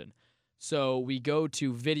impression. So we go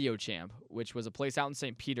to Video Champ, which was a place out in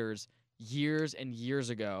St. Peter's years and years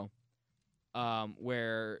ago,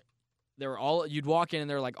 where you'd walk in and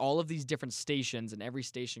there were like all of these different stations, and every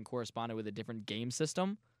station corresponded with a different game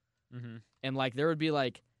system. Mm-hmm. And like there would be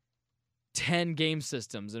like 10 game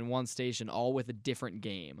systems in one station, all with a different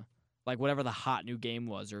game. Like whatever the hot new game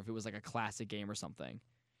was, or if it was like a classic game or something.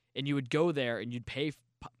 And you would go there and you'd pay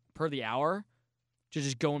per the hour to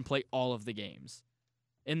just go and play all of the games.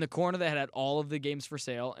 In the corner, they had all of the games for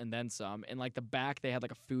sale and then some. And like the back, they had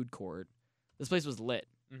like a food court. This place was lit.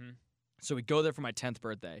 Mm-hmm. So we'd go there for my 10th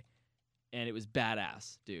birthday. And it was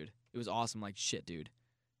badass, dude. It was awesome. Like, shit, dude.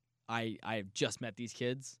 I have just met these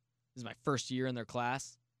kids. This is my first year in their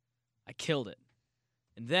class. I killed it.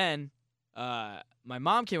 And then my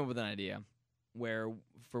mom came up with an idea where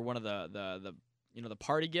for one of the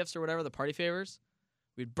party gifts or whatever, the party favors,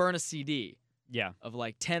 we'd burn a CD of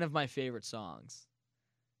like 10 of my favorite songs.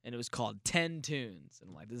 And it was called 10 Tunes. And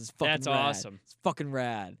I'm like, this is fucking That's rad. awesome. It's fucking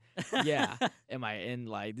rad. Yeah. And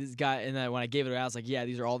like this guy, and then when I gave it out, I was like, yeah,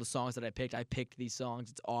 these are all the songs that I picked. I picked these songs.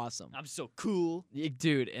 It's awesome. I'm so cool.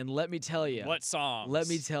 Dude, and let me tell you. What songs? Let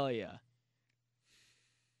me tell you.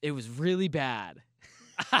 It was really bad.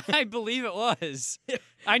 I believe it was.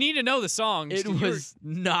 I need to know the songs. It was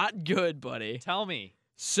not good, buddy. Tell me.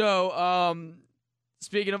 So,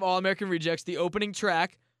 speaking of All American Rejects, the opening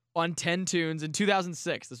track on 10 Tunes in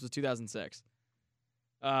 2006. This was 2006.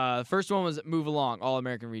 The first one was Move Along, All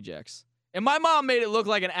American Rejects. And my mom made it look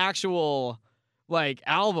like an actual, like,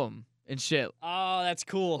 album and shit. Oh, that's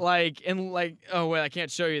cool. Like, oh, wait, I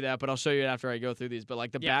can't show you that, but I'll show you it after I go through these. But,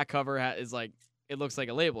 like, the back cover is, like, it looks like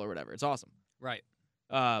a label or whatever. It's awesome. Right.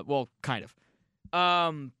 Well, kind of.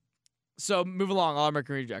 So Move Along, All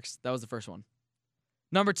American Rejects. That was the first one.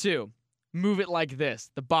 Number 2, Move It Like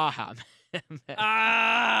This, the Baha Man.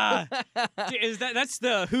 Is that's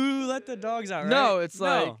the Who Let the Dogs Out, right? No, it's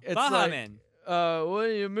Baha like, Man.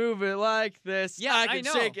 When you move it like this, Yeah, I can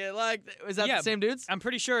know. shake it like is that the same dudes? I'm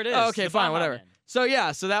pretty sure it is. Oh, okay, The fine, Baha whatever. Man. So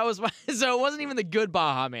yeah, so that was so it wasn't even the good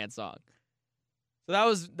Baha Man song. So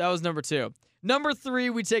that was number 2. Number 3,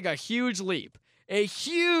 we take a huge leap. A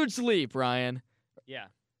huge leap, Ryan. Yeah.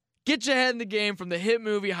 Get your head in the game from the hit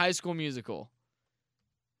movie High School Musical.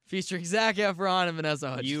 Featuring Zac Efron and Vanessa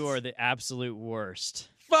Hudgens. You are the absolute worst.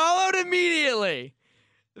 Followed immediately.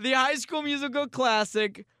 The High School Musical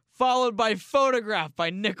classic, followed by Photograph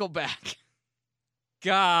by Nickelback.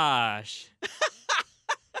 Gosh.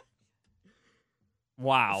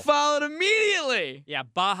 Wow. Followed immediately. Yeah,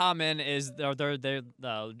 Baha Men is they're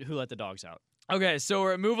Who Let the Dogs Out. Okay, so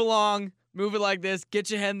we're move along, move it like this. Get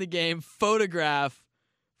your head in the game. Photograph,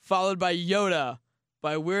 followed by Yoda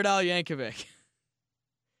by Weird Al Yankovic.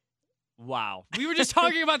 Wow. We were just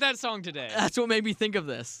talking about that song today. That's what made me think of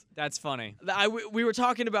this. That's funny. We were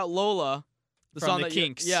talking about Lola, From song the that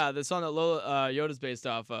Kinks. the song that Lola Yoda's based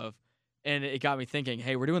off of, and it got me thinking.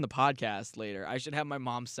 Hey, we're doing the podcast later. I should have my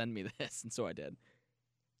mom send me this, and so I did.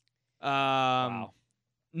 Wow.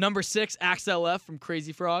 Number 6, Axel F from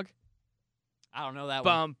Crazy Frog. I don't know that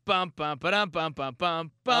one. Bum bum ba-dum bum bum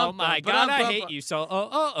bum bum. Oh my God, I hate you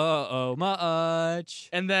so much.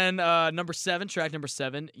 And then number 7, track number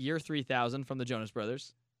 7, Year 3000 from the Jonas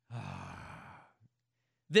Brothers.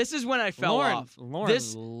 This is when I fell off. Lauren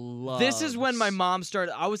This is when my loves- mom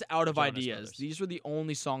started. I was out of Jonas ideas. Brothers. These were the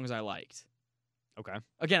only songs I liked. Okay.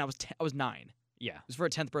 Again, I was 9. Yeah. It was for a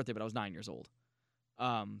 10th birthday, but I was 9 years old.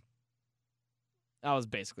 I was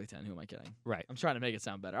basically 10. Who am I kidding? Right. I'm trying to make it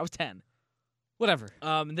sound better. I was 10. Whatever.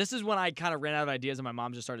 This is when I kind of ran out of ideas, and my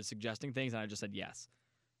mom just started suggesting things, and I just said yes.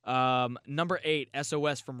 Number 8,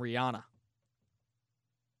 SOS from Rihanna.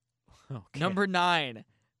 Okay. Number 9,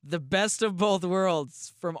 The Best of Both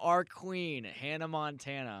Worlds from our queen, Hannah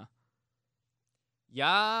Montana.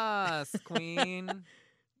 Yes, Queen.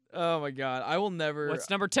 Oh my God, I will never. What's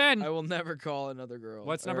number 10? I will never call another girl.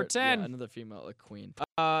 What's number or, 10? Yeah, another female a queen.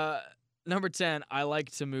 Number 10, I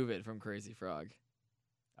Like to Move It from Crazy Frog.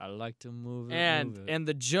 I like to move it. And move it. and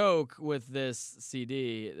the joke with this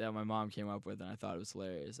CD that my mom came up with, and I thought it was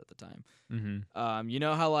hilarious at the time. Mm-hmm. You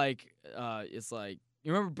know how it's like,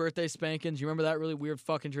 you remember birthday spankings? You remember that really weird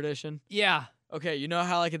fucking tradition? Yeah. Okay, you know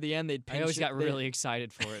how like at the end they'd pinch I always it- got they- really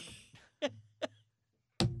excited for it.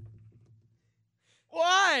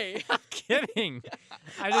 Why? I'm kidding.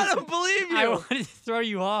 I don't believe you. I wanted to throw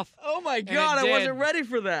you off. Oh my it God, I wasn't did. ready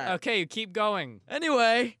for that. Okay, you keep going.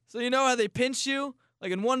 Anyway, so you know how they pinch you?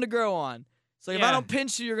 Like in One to Grow On. So if I Yeah. don't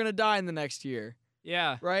pinch you, you're going to die in the next year.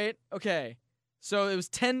 Yeah. Right? Okay. So it was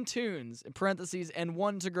 10 tunes, in parentheses, and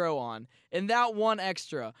 1 to grow on. And that one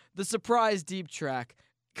extra, the surprise deep track,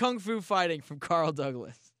 Kung Fu Fighting from Carl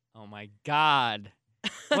Douglas. Oh my God.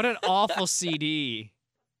 What an awful CD.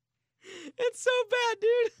 It's so bad,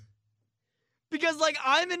 dude. Because, like,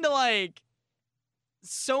 I'm into, like,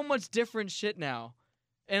 so much different shit now.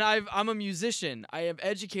 And I'm a musician. I have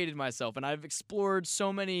educated myself, and I've explored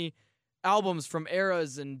so many albums from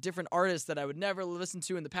eras and different artists that I would never listen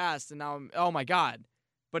to in the past, and now I'm, oh my God.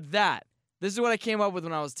 But this is what I came up with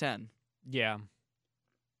when I was 10. Yeah.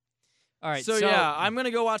 All right. So yeah, I'm going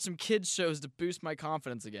to go watch some kids shows to boost my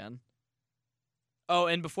confidence again. Oh,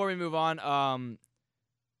 and before we move on,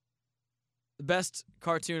 the best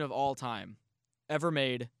cartoon of all time, ever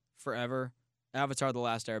made, forever, Avatar: The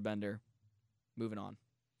Last Airbender. Moving on.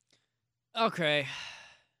 Okay.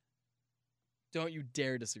 Don't you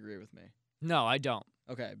dare disagree with me. No, I don't.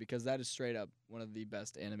 Okay, because that is straight up one of the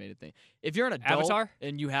best animated things. If you're an adult Avatar?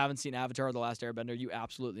 and you haven't seen Avatar: The Last Airbender, you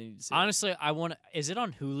absolutely need to see Honestly, I want. Is it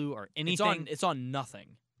on Hulu or it. anything? It's on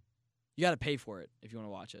nothing. You got to pay for it if you want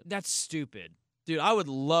to watch it. That's stupid. Dude, I would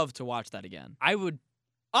love to watch that again. I would.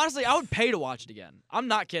 Honestly, I would pay to watch it again. I'm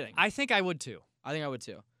not kidding. I think I would too. I think I would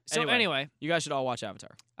too. So anyway, you guys should all watch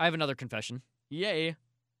Avatar. I have another confession. Yay.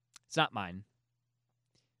 It's not mine.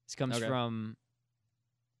 This comes Okay. from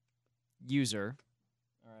user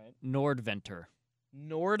All right. Nordventer.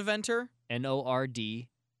 Nordventer? Nordvinter.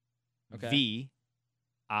 Okay.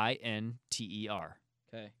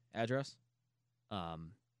 Okay. Address?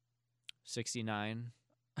 69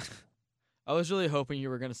 I was really hoping you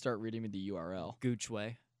were going to start reading me the URL. Gooch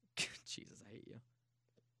Way. Jesus, I hate you.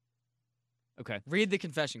 Okay. Read the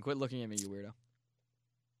confession. Quit looking at me, you weirdo.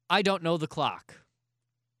 I don't know the clock.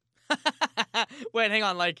 Wait, hang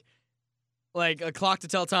on. Like a clock to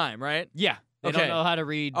tell time, right? Yeah. They Okay. don't know how to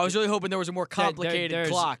read. I was really hoping there was a more There- complicated there's-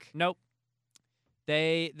 clock. Nope.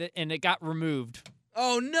 And it got removed,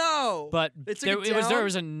 Oh, no. but They took there it there down?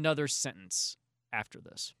 was another sentence after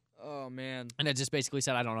this, Oh, man. and it just basically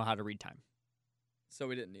said I don't know how to read time. So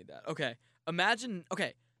we didn't need that. Okay. Imagine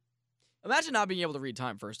not being able to read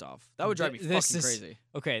time, first off. That would drive me This fucking is- crazy.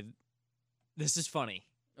 Okay, this is funny.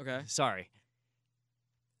 Okay. Sorry.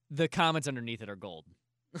 The comments underneath it are gold.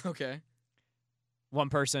 Okay. One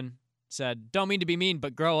person said, "Don't mean to be mean,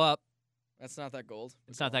 but grow up." That's not that gold.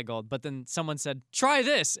 It's not that gold. But then someone said, "Try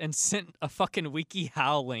this," and sent a fucking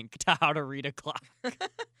WikiHow link to how to read a clock.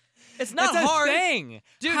 It's not That's hard. a thing.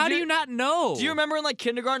 Dude, how do you not know? Do you remember in like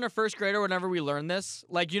kindergarten or first grade or whenever we learned this?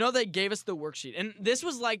 Like, they gave us the worksheet. And this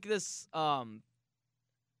was like this, there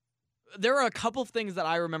are a couple of things that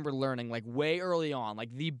I remember learning like way early on,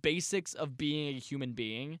 like the basics of being a human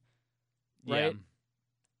being, right? Yeah.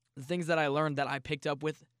 The things that I learned that I picked up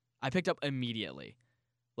immediately.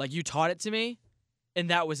 Like, you taught it to me, and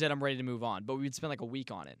that was it. I'm ready to move on. But we'd spend like a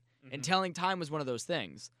week on it. And telling time was one of those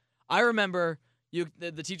things. I remember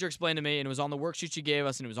the teacher explained to me, and it was on the worksheet she gave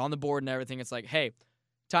us, and it was on the board and everything. It's like, hey,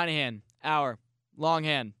 tiny hand, hour, long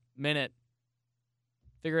hand, minute,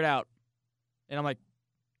 figure it out. And I'm like,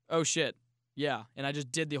 oh shit, yeah. And I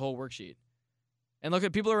just did the whole worksheet. And look,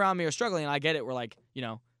 at people around me are struggling, and I get it. We're like,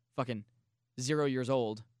 fucking 0 years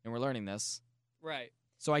old, and we're learning this. Right.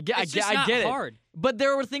 So I get It's just not it. hard. But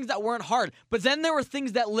there were things that weren't hard. But then there were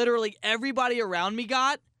things that literally everybody around me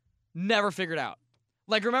never figured out.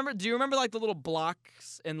 Like, do you remember like the little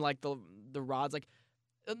blocks and like the rods, like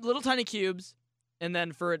little tiny cubes, and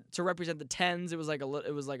then for it to represent the tens, it was like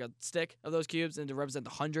a stick of those cubes, and to represent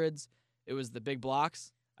the hundreds, it was the big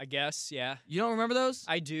blocks. I guess, yeah. You don't remember those?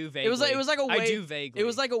 I do vaguely. It was like a way. I do vaguely. It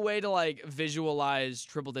was like a way to like visualize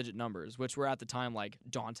triple digit numbers, which were at the time like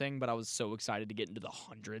daunting, but I was so excited to get into the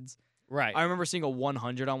hundreds. right. I remember seeing a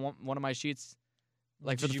 100 on one of my sheets,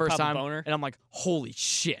 like for Did the you first pop a time, boner? and I'm like, holy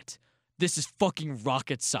shit, this is fucking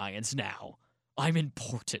rocket science now. I'm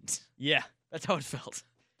important. Yeah. That's how it felt.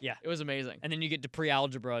 Yeah. It was amazing. And then you get to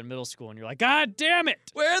pre-algebra in middle school, and you're like, God damn it!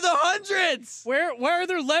 Where are the hundreds? Where are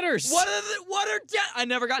their letters? What are I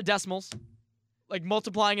never got decimals. Like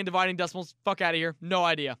multiplying and dividing decimals. Fuck out of here. No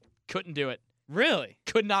idea. Couldn't do it. Really?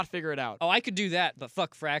 Could not figure it out. Oh, I could do that, but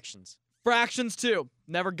fuck fractions. Fractions too.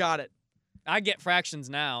 Never got it. I get fractions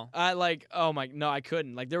now. No, I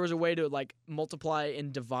couldn't. Like, there was a way to like multiply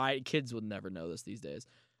and divide. Kids would never know this these days.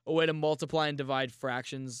 A way to multiply and divide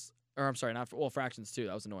fractions. Or I'm sorry, fractions too.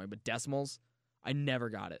 That was annoying. But decimals, I never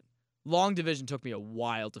got it. Long division took me a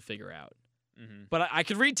while to figure out. Mm-hmm. But I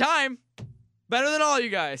could read time better than all you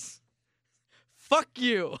guys. Fuck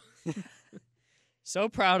you. So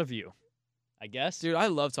proud of you, I guess. Dude, I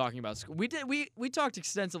love talking about school. We talked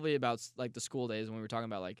extensively about like the school days when we were talking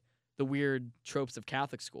about like the weird tropes of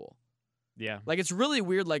Catholic school. Yeah. Like, it's really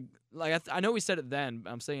weird. Like I know we said it then,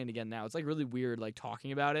 but I'm saying it again now. It's like really weird, like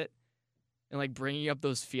talking about it and like bringing up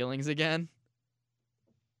those feelings again.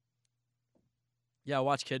 Yeah,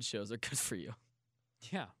 watch kids shows. They're good for you.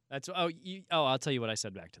 Yeah. That's I'll tell you what I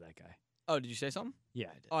said back to that guy. Oh, did you say something? Yeah,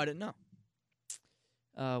 I did. Oh, I didn't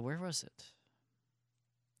know. Where was it?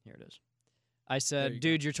 Here it is. I said, you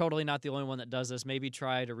dude, you're totally not the only one that does this. Maybe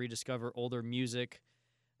try to rediscover older music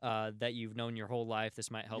that you've known your whole life. This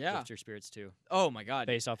might help lift your spirits too. Oh my God.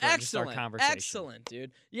 Based off of just our Excellent. conversation. Excellent,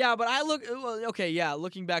 dude. Yeah, but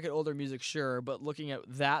looking back at older music, sure, but looking at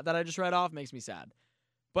that I just read off makes me sad.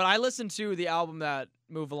 But I listened to the album that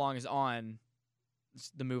Move Along is on,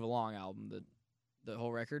 the Move Along album, the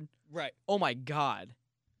whole record. Right. Oh my God.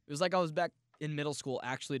 It was like I was back in middle school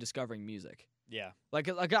actually discovering music. Yeah. Like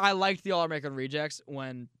I liked the All American Rejects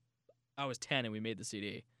when I was 10 and we made the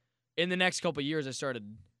CD. In the next couple of years, I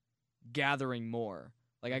started gathering more.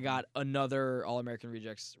 Like, I got another All American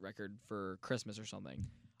Rejects record for Christmas or something.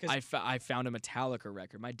 I found a Metallica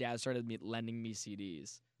record. My dad started lending me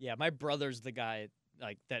CDs. Yeah, my brother's the guy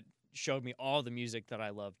like that showed me all the music that I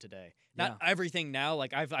love today. Not everything now.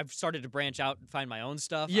 Like I've started to branch out and find my own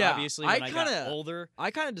stuff. Yeah, obviously when I got older. I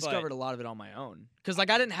kind of discovered a lot of it on my own because like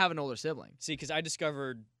I didn't have an older sibling. See, because I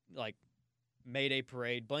discovered like Mayday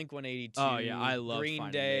Parade, Blink-182. Oh yeah, I love Green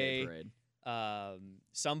finding Day, Mayday Parade.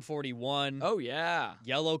 Sum 41. Oh yeah,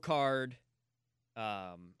 Yellow Card.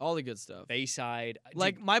 all the good stuff. Bayside.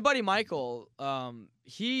 Like my buddy Michael,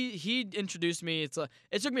 he introduced me.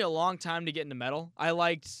 It took me a long time to get into metal. I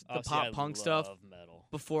liked the pop punk stuff metal.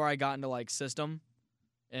 before I got into like System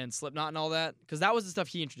and Slipknot and all that, because that was the stuff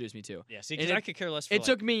he introduced me to. Yeah, see, because I could care less. It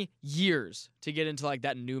took me years to get into like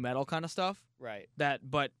that new metal kind of stuff. Right.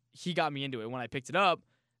 But he got me into it. When I picked it up,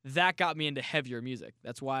 that got me into heavier music.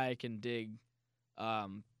 That's why I can dig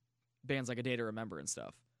bands like A Day to Remember and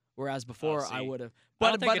stuff. Whereas before I would have. I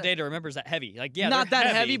don't think A Day to Remember is that heavy. Like, yeah, not that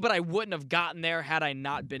heavy, heavy, but I wouldn't have gotten there had I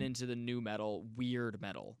not been into the new metal, weird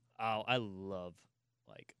metal. Oh, I love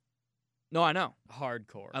like. No, I know.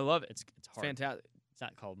 Hardcore. I love it. It's hard. Fantastic. It's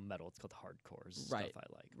not called metal. It's called hardcore. It's Right. Stuff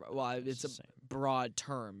I like. Well, it's a broad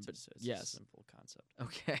term, but it's yes. a simple concept.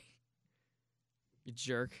 Okay. You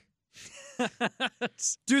jerk.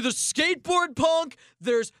 Dude, there's skateboard punk,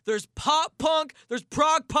 there's pop punk, there's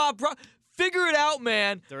prog pop rock. Figure it out,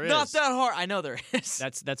 man. There Not is. that hard. I know there is.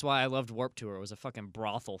 That's why I loved Warped Tour. It was a fucking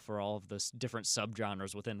brothel for all of the different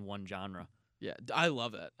subgenres within one genre. Yeah, I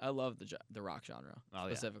love it. I love the rock genre Oh,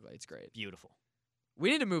 yeah. specifically. It's great. Beautiful. We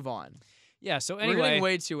need to move on. Yeah, so We're anyway, getting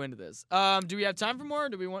way too into this. Do we have time for more? Or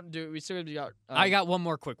do we still got? I got one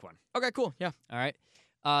more quick one. Okay, cool. Yeah. All right.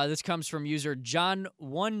 This comes from user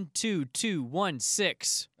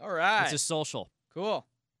John12216. All right. It's a social. Cool.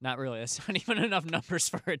 Not really. That's not even enough numbers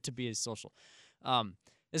for it to be his social.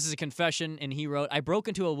 This is a confession, and he wrote, I broke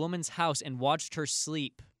into a woman's house and watched her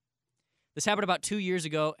sleep. This happened about 2 years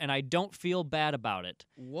ago, and I don't feel bad about it.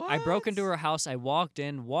 What? I broke into her house. I walked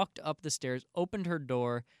in, walked up the stairs, opened her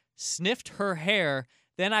door, sniffed her hair.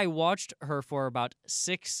 Then I watched her for about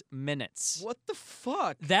 6 minutes. What the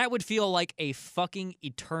fuck? That would feel like a fucking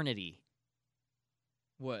eternity.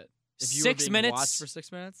 What? If you 6 were being minutes? watched for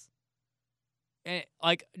 6 minutes?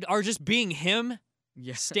 Like, or just being him,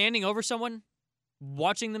 Yeah. standing over someone,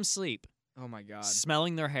 watching them sleep, Oh my god.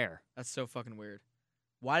 smelling their hair. That's so fucking weird.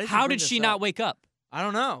 Why did you How bring did this she up? not wake up? I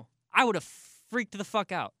don't know. I would have freaked the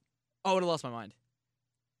fuck out. I would have lost my mind.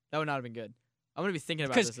 That would not have been good. I'm gonna be thinking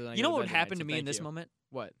about Because this. As I you go know to what bed would tonight, happen so to me in thank this you. moment?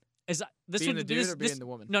 What? Is this Being would the dude this, or being this- the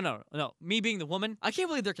woman? No. Me being the woman. I can't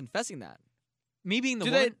believe they're confessing that. Me being the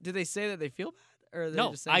Do woman. they say that they feel bad? Or are they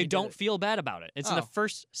No, just saying I you did don't it? feel bad about it. It's in the Oh.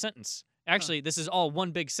 first sentence. Actually, this is all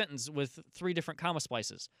one big sentence with 3 different comma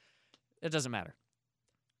splices. It doesn't matter.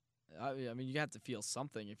 I mean, you have to feel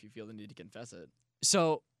something if you feel the need to confess it.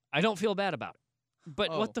 So I don't feel bad about it.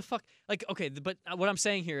 But Oh. what the fuck? Like, okay, but what I'm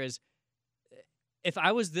saying here is, if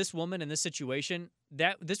I was this woman in this situation,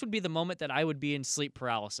 this would be the moment that I would be in sleep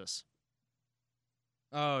paralysis.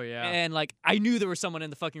 Oh yeah. And like, I knew there was someone in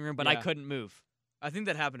the fucking room, but I Yeah. couldn't move. I think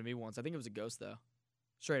that happened to me once. I think it was a ghost though.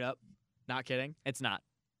 Straight up. Not kidding. It's not.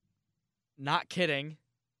 Not kidding.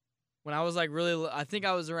 When I was like I think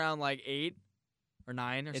I was around like 8 or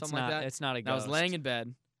 9 or It's something not. like that. It's not a And I ghost. was laying in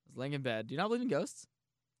bed. Do you not believe in ghosts?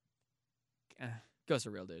 Eh, Ghosts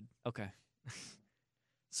are real, dude. okay.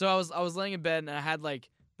 So I was laying in bed and I had like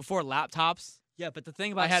before laptops. Yeah, but the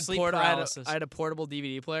thing about I had sleep I paralysis. had a portable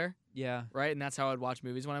DVD player, yeah. right? And that's how I'd watch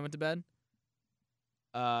movies when I went to bed.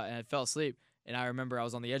 And I fell asleep. And I remember I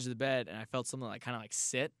was on the edge of the bed and I felt something like kind of like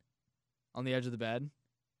sit on the edge of the bed.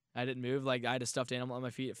 I didn't move. Like I had a stuffed animal on my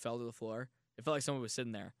feet. It fell to the floor. It felt like someone was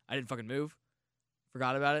sitting there. I didn't fucking move.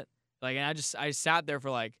 Forgot about it. Like, and I sat there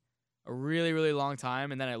for like a really, really long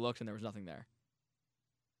time. And then I looked and there was nothing there.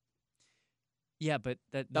 Yeah, but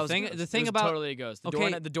That the was a thing ghost. the It thing was about totally a ghost.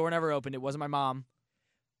 Okay. The door never opened. It wasn't my mom.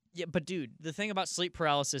 yeah, but dude, the thing about sleep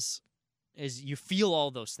paralysis is you feel all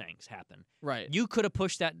those things happen. Right. You could have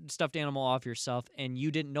pushed that stuffed animal off yourself and you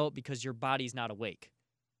didn't know it because your body's not awake.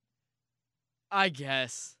 I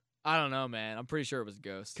guess. I don't know, man. I'm pretty sure it was a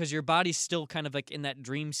ghost. Because your body's still kind of like in that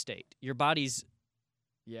dream state. Your body's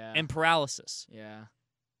Yeah. in paralysis. Yeah.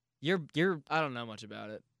 You're I don't know much about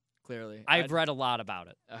it. Clearly. I've read a lot about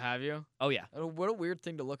it. Have you? Oh yeah. What a weird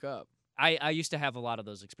thing to look up. I used to have a lot of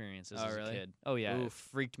those experiences Oh, as really? a kid. Oh yeah. It Oof.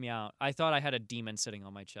 freaked me out. I thought I had a demon sitting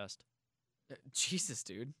on my chest. Jesus,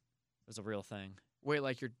 dude. It was a real thing. Wait,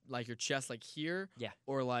 like your chest, like here? Yeah.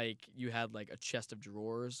 Or like you had like a chest of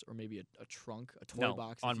drawers, or maybe a trunk, a toy No,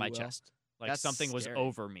 box if on you my will? chest. Like That's something was scary.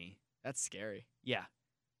 over me. That's scary. Yeah.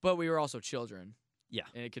 But we were also children. Yeah.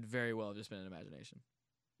 And it could very well have just been an imagination.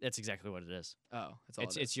 That's exactly what it is. Oh, that's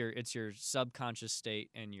all. It's your subconscious state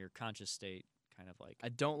and your conscious state kind of like I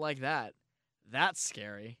don't like that. That's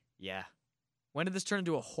scary. yeah. When did this turn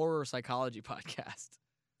into a horror psychology podcast?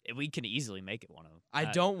 We can easily make it one of them. I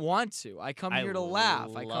don't want to. I come I here to laugh.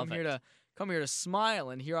 I love come here it. to smile,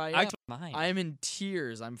 and here I am. I mine. I am in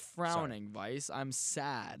tears. I'm frowning, Vice. I'm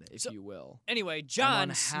sad, if So- you will. Anyway, John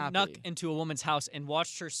unhappy. snuck into a woman's house and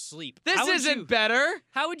watched her sleep. This How would isn't you- better.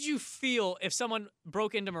 How would you feel if someone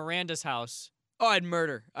broke into Miranda's house? Oh, I'd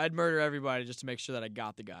murder. I'd murder everybody just to make sure that I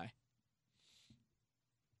got the guy.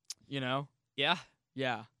 You know? Yeah.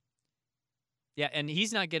 Yeah. Yeah, and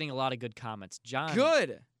he's not getting a lot of good comments.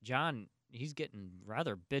 Good. John, he's getting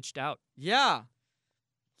rather bitched out. Yeah.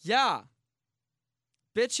 Yeah.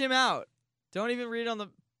 Bitch him out. Don't even read it on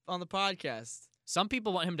the podcast. Some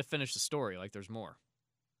people want him to finish the story like there's more.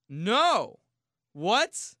 No.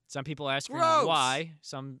 What? Some people ask him Gross. why.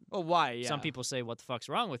 Some Why? Yeah. some people say, "What the fuck's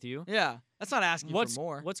wrong with you?" Yeah. That's not asking What's for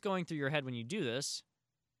more. what's going through your head when you do this?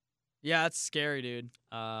 Yeah, that's scary, dude.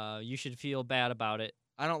 You should feel bad about it.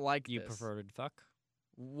 I don't like You this. prefer to fuck.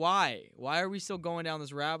 Why? Why are we still going down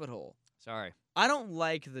this rabbit hole? Sorry. I don't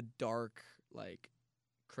like the dark, like,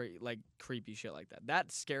 creepy shit like that.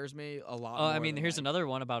 That scares me a lot. I more mean, than, here's like- another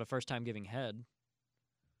one about a first time giving head.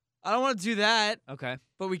 I don't want to do that, Okay.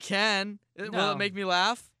 but we can. Will No. it make me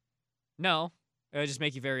laugh? No, it would just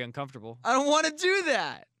make you very uncomfortable. I don't want to do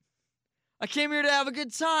that. I came here to have a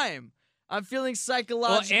good time. I'm feeling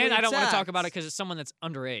psychologically And I don't want to talk about it attacked. because it's someone that's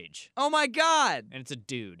underage Oh my god. and it's a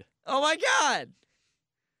dude. Oh my god.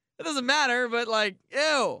 It doesn't matter, but like,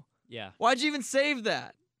 ew. Yeah. Why'd you even save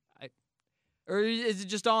that? I- Or is it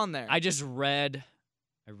just on there? I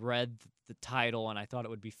read the title and I thought it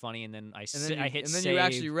would be funny, and then I hit and then save, you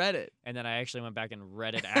actually read it. and then I actually went back and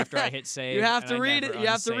read it after I hit save. You have and to I read never it. You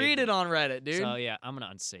have to unsaved read it on Reddit, dude. So yeah, I'm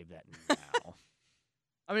gonna unsave that now.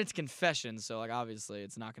 I mean, it's confession, so like obviously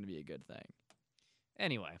it's not going to be a good thing.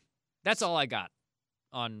 Anyway, that's all I got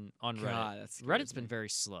on God, Reddit. that scares Reddit's me. been very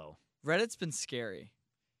slow. Reddit's been scary.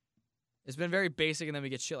 It's been very basic, and then we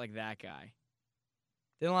get shit like that guy.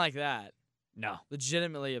 They don't like that. No,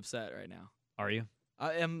 Legitimately upset right now. are you?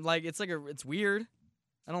 I am like, it's weird.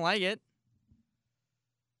 I don't like it.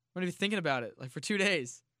 I'm gonna be thinking about it like for 2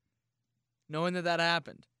 days, knowing that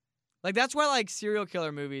happened. Like that's why like serial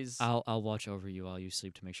killer movies. I'll watch over you while you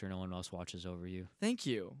sleep to make sure no one else watches over you. Thank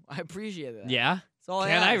you. I appreciate that. Yeah. That's all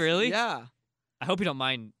Can I ask. really? Yeah. I hope you don't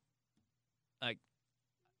mind. Like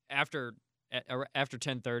after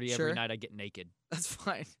 10:30 Sure. every night, I get naked. That's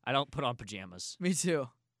fine. I don't put on pajamas. Me too.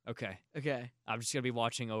 Okay. Okay. I'm just gonna be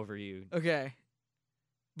watching over you. Okay.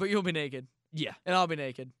 But you'll be naked, Yeah. and I'll be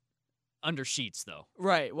naked. Under sheets though.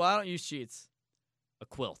 Right. Well, I don't use sheets. A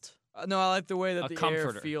quilt. No, I like the way that A the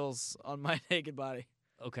comforter. air feels on my naked body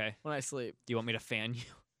Okay. when I sleep. Do you want me to fan you?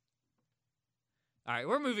 All right,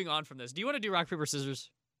 we're moving on from this. Do you want to do rock paper scissors,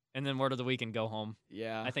 and then word of the week and go home?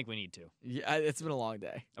 Yeah. I think we need to. Yeah. It's been a long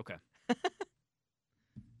day. Okay.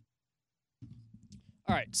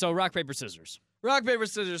 All right. So rock paper scissors. Rock, paper,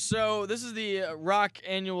 scissors. So this is the Rock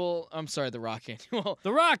annual. I'm sorry, the Rock annual.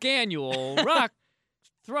 The Rock annual rock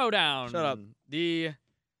throwdown. Shut up. The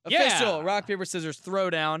Yeah. official Rock, paper, scissors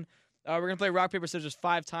throwdown. We're going to play Rock, paper, scissors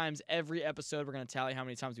 5 times every episode. We're going to tally how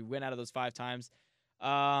many times we win out of those 5 times.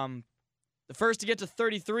 The first to get to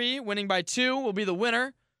 33, winning by 2, will be the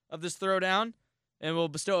winner of this throwdown. And we'll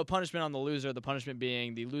bestow a punishment on the loser. The punishment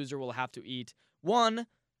being the loser will have to eat 1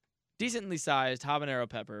 decently sized habanero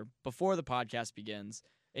pepper before the podcast begins.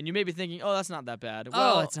 And you may be thinking, oh, that's not that bad.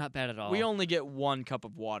 Well, Oh, it's not bad at all. we only get 1 cup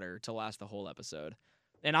of water to last the whole episode.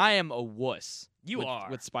 And I am a wuss. You are.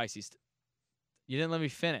 With spicy stuff. You didn't let me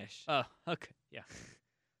finish. Oh, okay. Yeah.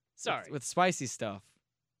 Sorry. With spicy stuff.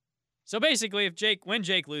 So basically, when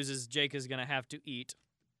Jake loses, Jake is gonna have to eat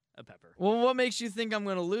a pepper. Well, what makes you think I'm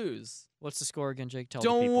going to lose? What's the score again, Jake? Tell the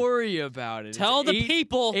Don't people. worry about it. Tell It's the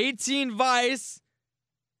people. 18 Vice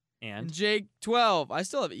and And Jake 12. I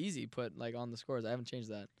still have easy put like on the scores. I haven't changed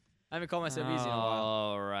that. I haven't called myself easy in a while.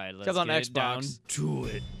 All right, let's Because on get it down Xbox. to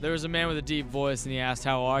it. There was a man with a deep voice and he asked,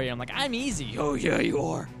 "How are you?" I'm like, "I'm easy." Oh yeah, you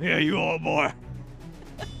are. Yeah, you are, boy.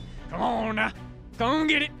 Come on now. Come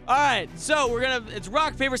get it. All right, so it's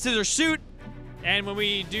rock paper scissors shoot. And when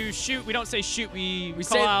we do shoot, we don't say shoot. We We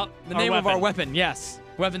call say out the our name of our weapon. weapon. Yes,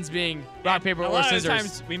 weapons being rock And paper a or lot scissors. Of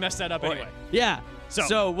times we mess that up Or- anyway. Yeah.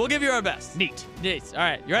 So- we'll give you our best. Neat. Neat. All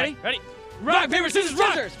right, you ready? Ready? Rock, paper, scissors,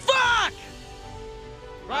 rock. scissors. Fuck!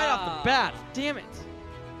 Right off Ah. the bat. Damn it.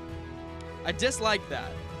 I dislike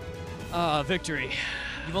that. Victory.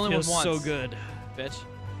 You've only Feels won once. so good. Bitch.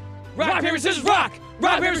 Rock, paper, scissors, rock!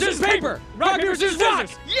 Rock, paper, scissors, paper! Rock, paper, scissors, rock!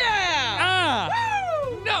 Yeah! Ah!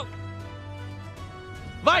 Woo! No!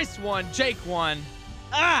 Vice won. Jake won.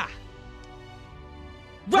 Ah!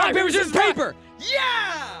 Rock, paper, scissors, paper!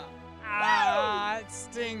 Yeah! Ah! It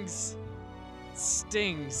stings.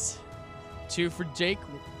 Stings. 2 for Jake.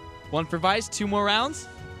 1 for Vice. 2 more rounds.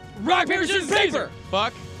 Rock, paper, scissors, paper!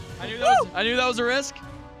 Fuck. I knew that was a risk.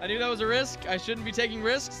 I knew that was a risk. I shouldn't be taking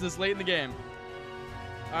risks this late in the game.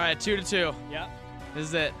 All right, 2-2. Yeah. This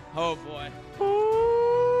is it. Oh boy.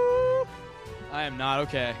 I am not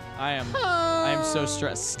okay. I am so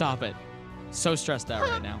stressed. Stop it. So stressed out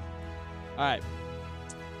right now. All right.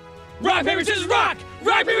 Rock, paper, scissors, rock!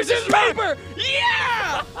 Rock, paper, scissors, paper!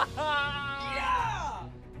 Yeah! Yeah!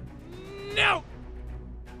 No!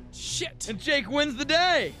 Shit. And Jake wins the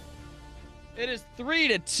day. It is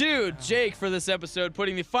 3-2 Jake for this episode,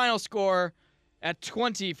 putting the final score at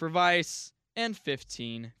 20 for Vice and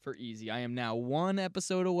 15 for Easy. I am now 1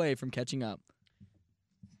 episode away from catching up.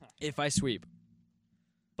 If I sweep.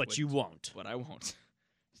 But you won't. But I won't.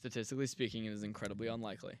 Statistically speaking, it is incredibly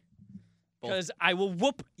unlikely. Because I will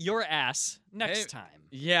whoop your ass next Hey. time.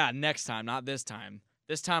 Yeah, next time, not this time.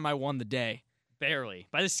 This time I won the day. Barely.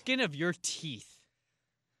 By the skin of your teeth.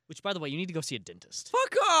 Which, by the way, you need to go see a dentist.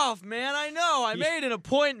 Fuck off, man. I know. I made an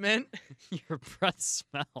appointment. Your breath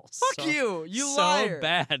smells. Fuck you. You so liar.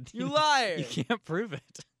 bad. You liar. You can't prove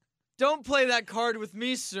it. Don't play that card with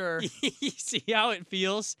me, sir. You see how it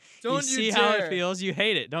feels? Don't you see dare. how it feels? You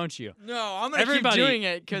hate it, don't you? No, I'm going to keep doing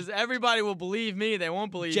it because everybody will believe me. They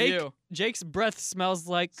won't believe you. Jake's breath smells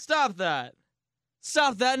like Stop that.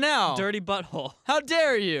 Stop that now. dirty butthole. How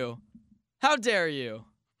dare you? How dare you?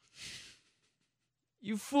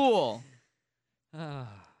 You fool. I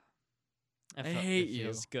hate you.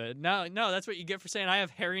 Feels good. No, that's what you get for saying I have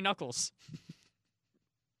hairy knuckles.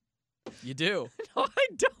 You do. No, I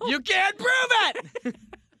don't. You can't prove it!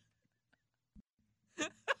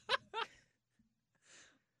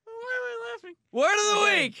 Why am I laughing? Word of the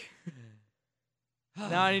week!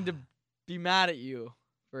 Now I need to be mad at you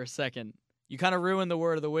for a second. You kind of ruined the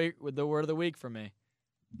word of the week with the word of the week for me.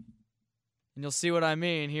 And you'll see what I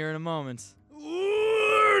mean here in a moment.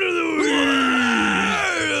 Word of the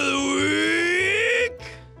week!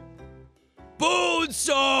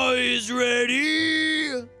 Bonesaw is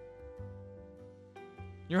ready!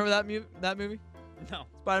 You remember that movie? No.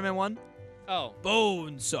 Spider-Man 1? Oh.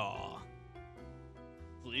 Bonesaw.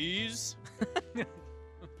 Please? Can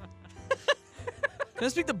I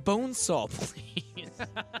speak to Bonesaw, please?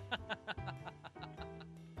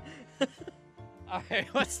 All right,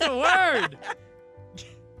 what's the word?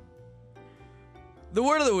 The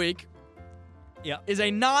word of the week Yep. is a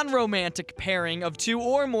non-romantic pairing of two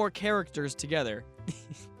or more characters together.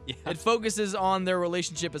 Yeah. It focuses on their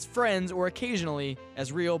relationship as friends or occasionally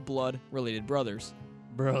as real blood-related brothers.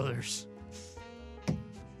 Brothers. The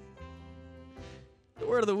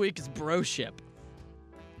word of the week is broship.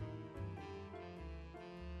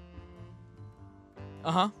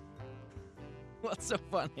 Uh-huh. What's so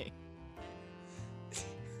funny?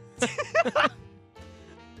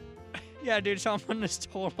 Yeah, dude, so I'm in this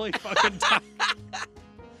totally fucking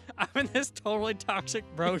I'm in this totally toxic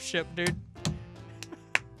bro ship, dude.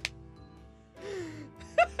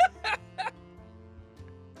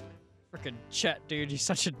 Freaking Chet, dude, he's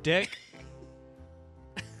such a dick.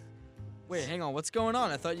 Wait, hang on. What's going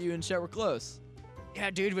on? I thought you and Chet were close.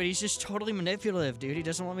 Yeah, dude, but he's just totally manipulative, dude. He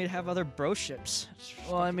doesn't want me to have other bro ships.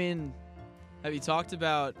 Well, I mean, have you talked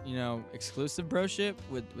about, exclusive broship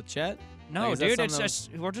with Chet? No, Like, is that dude, it's something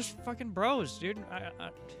just we're just fucking bros, dude.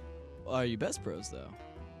 Well, are you best bros, though?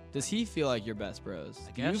 Does he feel like you're best bros?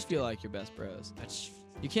 I Do you guess, feel like you're best bros? That's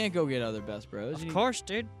You can't go get other best bros. of course,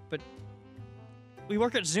 dude. But we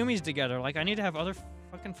work at Zoomies together. Like, I need to have other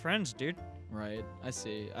fucking friends, dude. Right. I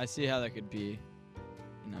see how that could be.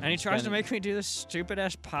 And he tries to make me do this stupid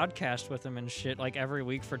ass podcast with him and shit like every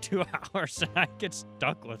week for 2 hours, and I get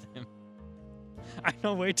stuck with him. I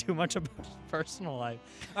know way too much about his personal life.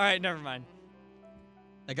 All right, never mind.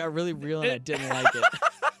 I got really real and I didn't like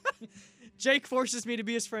it. Jake forces me to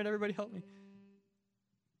be his friend. Everybody help me.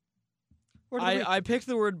 I picked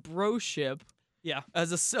the word broship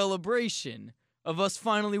as a celebration of us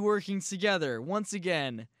finally working together once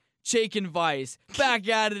again. Jake and Vice back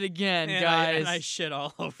at it again, guys. And I shit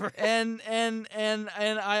all over. And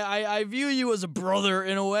I view you as a brother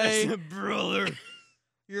in a way. Brother.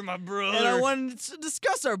 You're my brother. And I wanted to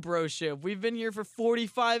discuss our broship. We've been here for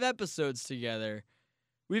 45 episodes together.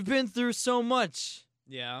 We've been through so much.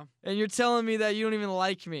 Yeah. And you're telling me that you don't even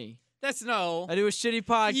like me. That's no. I do a shitty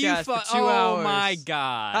podcast for 2 oh hours. my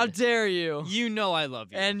god. How dare you? You know I love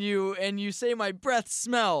you. And you say my breath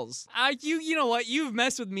smells. You know what? You've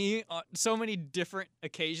messed with me on so many different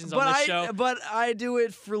occasions But on this show. But I do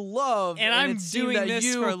it for love. And I'm it seemed doing that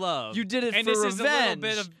this for love. You did it and for this revenge. Is a little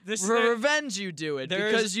bit of this for revenge you do it.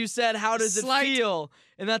 Because you said, how does it feel?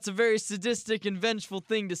 And that's a very sadistic and vengeful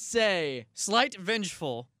thing to say. Slight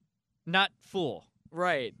vengeful, not fool.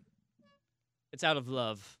 Right. It's out of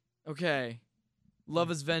love. Okay.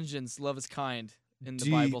 Love is vengeance. Love is kind. In the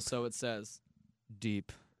Deep. Bible, so it says.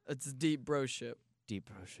 Deep. It's a deep broship. Deep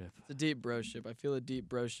broship. It's a deep broship. I feel a deep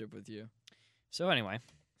broship with you. So anyway.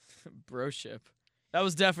 Broship. That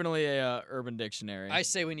was definitely a Urban Dictionary. I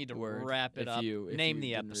say we need to word wrap it up. Name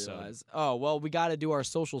the episode. Realize. Oh, well, we got to do our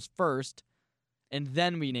socials first, and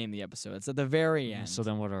then we name the episode. It's at the very end. So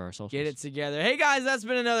then what are our socials? Get it together. Hey, guys, that's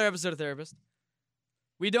been another episode of Therapist.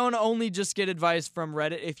 We don't only just get advice from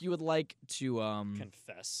Reddit. If you would like to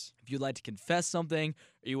confess. If you'd like to confess something,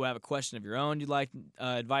 or you have a question of your own you'd like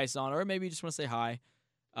advice on, or maybe you just want to say hi,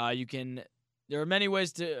 you can. There are many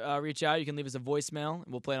ways to reach out. You can leave us a voicemail,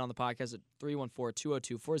 and we'll play it on the podcast at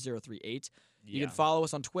 314-202-4038. You can follow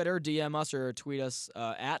us on Twitter, DM us, or tweet us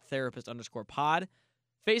at therapist_pod.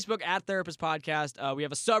 Facebook at Therapist Podcast. We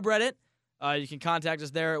have a subreddit. You can contact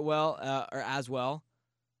us there as well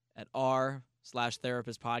at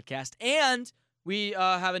 /therapistpodcast. And we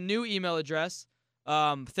have a new email address.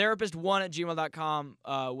 Therapist1@gmail.com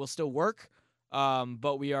will still work.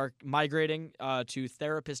 But we are migrating to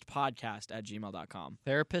therapistpodcast@gmail.com.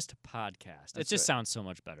 Therapist podcast. It That's just right. sounds so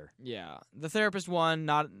much better. Yeah. The therapist one,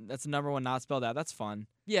 that's the number one not spelled out. That's fun.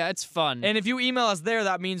 Yeah, it's fun. And if you email us there,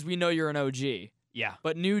 that means we know you're an OG. yeah.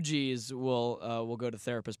 But new G's will go to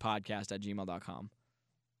therapistpodcast@gmail.com.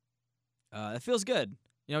 It feels good.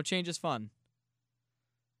 Change is fun.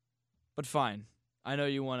 But fine. I know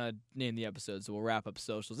you want to name the episode, so we'll wrap up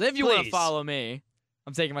socials. If you want to Please. follow me,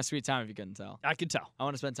 I'm taking my sweet time if you couldn't tell. I can tell. I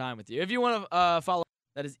want to spend time with you. If you want to follow,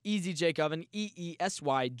 that is Easy Jake Oven,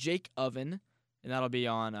 EESY Jake Oven, and that'll be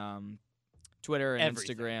on Twitter and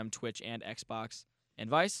Everything. Instagram, Twitch, and Xbox, and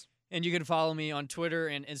Vice. And you can follow me on Twitter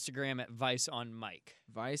and Instagram at Vice on Mike.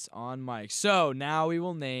 Vice on Mike. So now we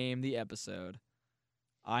will name the episode.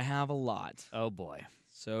 I have a lot. Oh boy.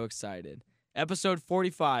 So excited. Episode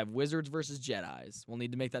 45, Wizards versus Jedis. We'll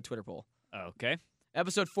need to make that Twitter poll. Okay.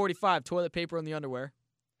 Episode 45, Toilet Paper in the Underwear.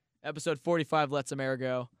 Episode 45, Let Some Air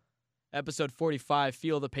Go. Episode 45,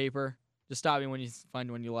 Feel the Paper. Just stop me when you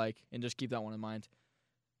find one you like, and just keep that one in mind.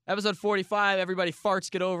 Episode 45, Everybody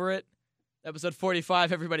Farts, Get Over It. Episode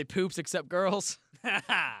 45, Everybody Poops Except Girls.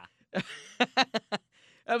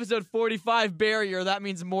 Episode 45, Barrier. That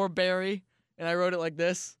means more berry. And I wrote it like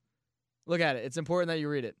this. Look at it. It's important that you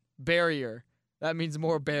read it. Barrier. That means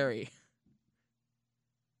more berry.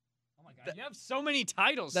 Oh my god, you have so many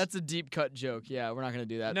titles. That's a deep cut joke. Yeah, we're not going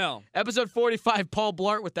to do that. no. Episode 45, Paul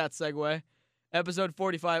Blart with that segue. Episode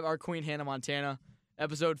 45, Our Queen Hannah Montana.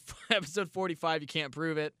 Episode 45, You Can't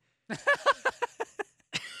Prove It.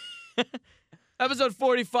 Episode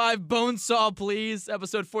 45, Bonesaw Please.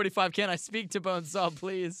 Episode 45, Can I Speak to Bonesaw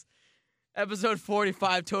Please? Episode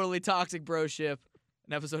 45, Totally Toxic Broship.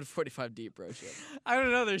 And episode 45, Deep Broship. I don't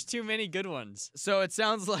know. There's too many good ones. So it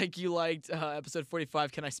sounds like you liked episode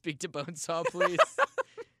 45, Can I Speak to Bonesaw Please?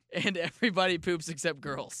 And Everybody Poops Except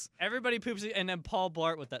Girls. Everybody poops, and then Paul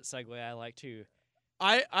Blart with that segue I like too.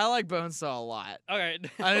 I like Bonesaw a lot. All right.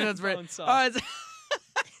 I think that's great. Bonesaw. All right.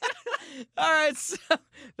 All right. So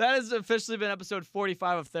that has officially been episode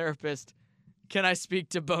 45 of Therapist. Can I speak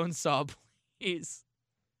to Bonesaw, please?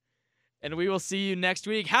 And we will see you next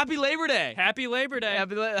week. Happy Labor Day. Happy Labor Day.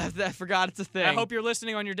 I forgot it's a thing. I hope you're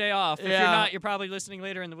listening on your day off. If you're Yeah. not, you're probably listening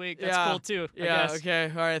later in the week. That's Yeah. cool too. I Yeah, guess.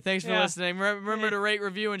 okay. All right. Thanks for Yeah. listening. Remember to rate,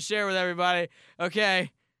 review, and share with everybody.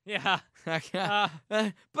 Okay. Yeah.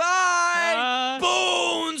 Bye. Uh,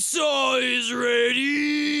 Bonesaw is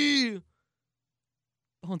ready.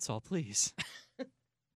 Bonesaw, please.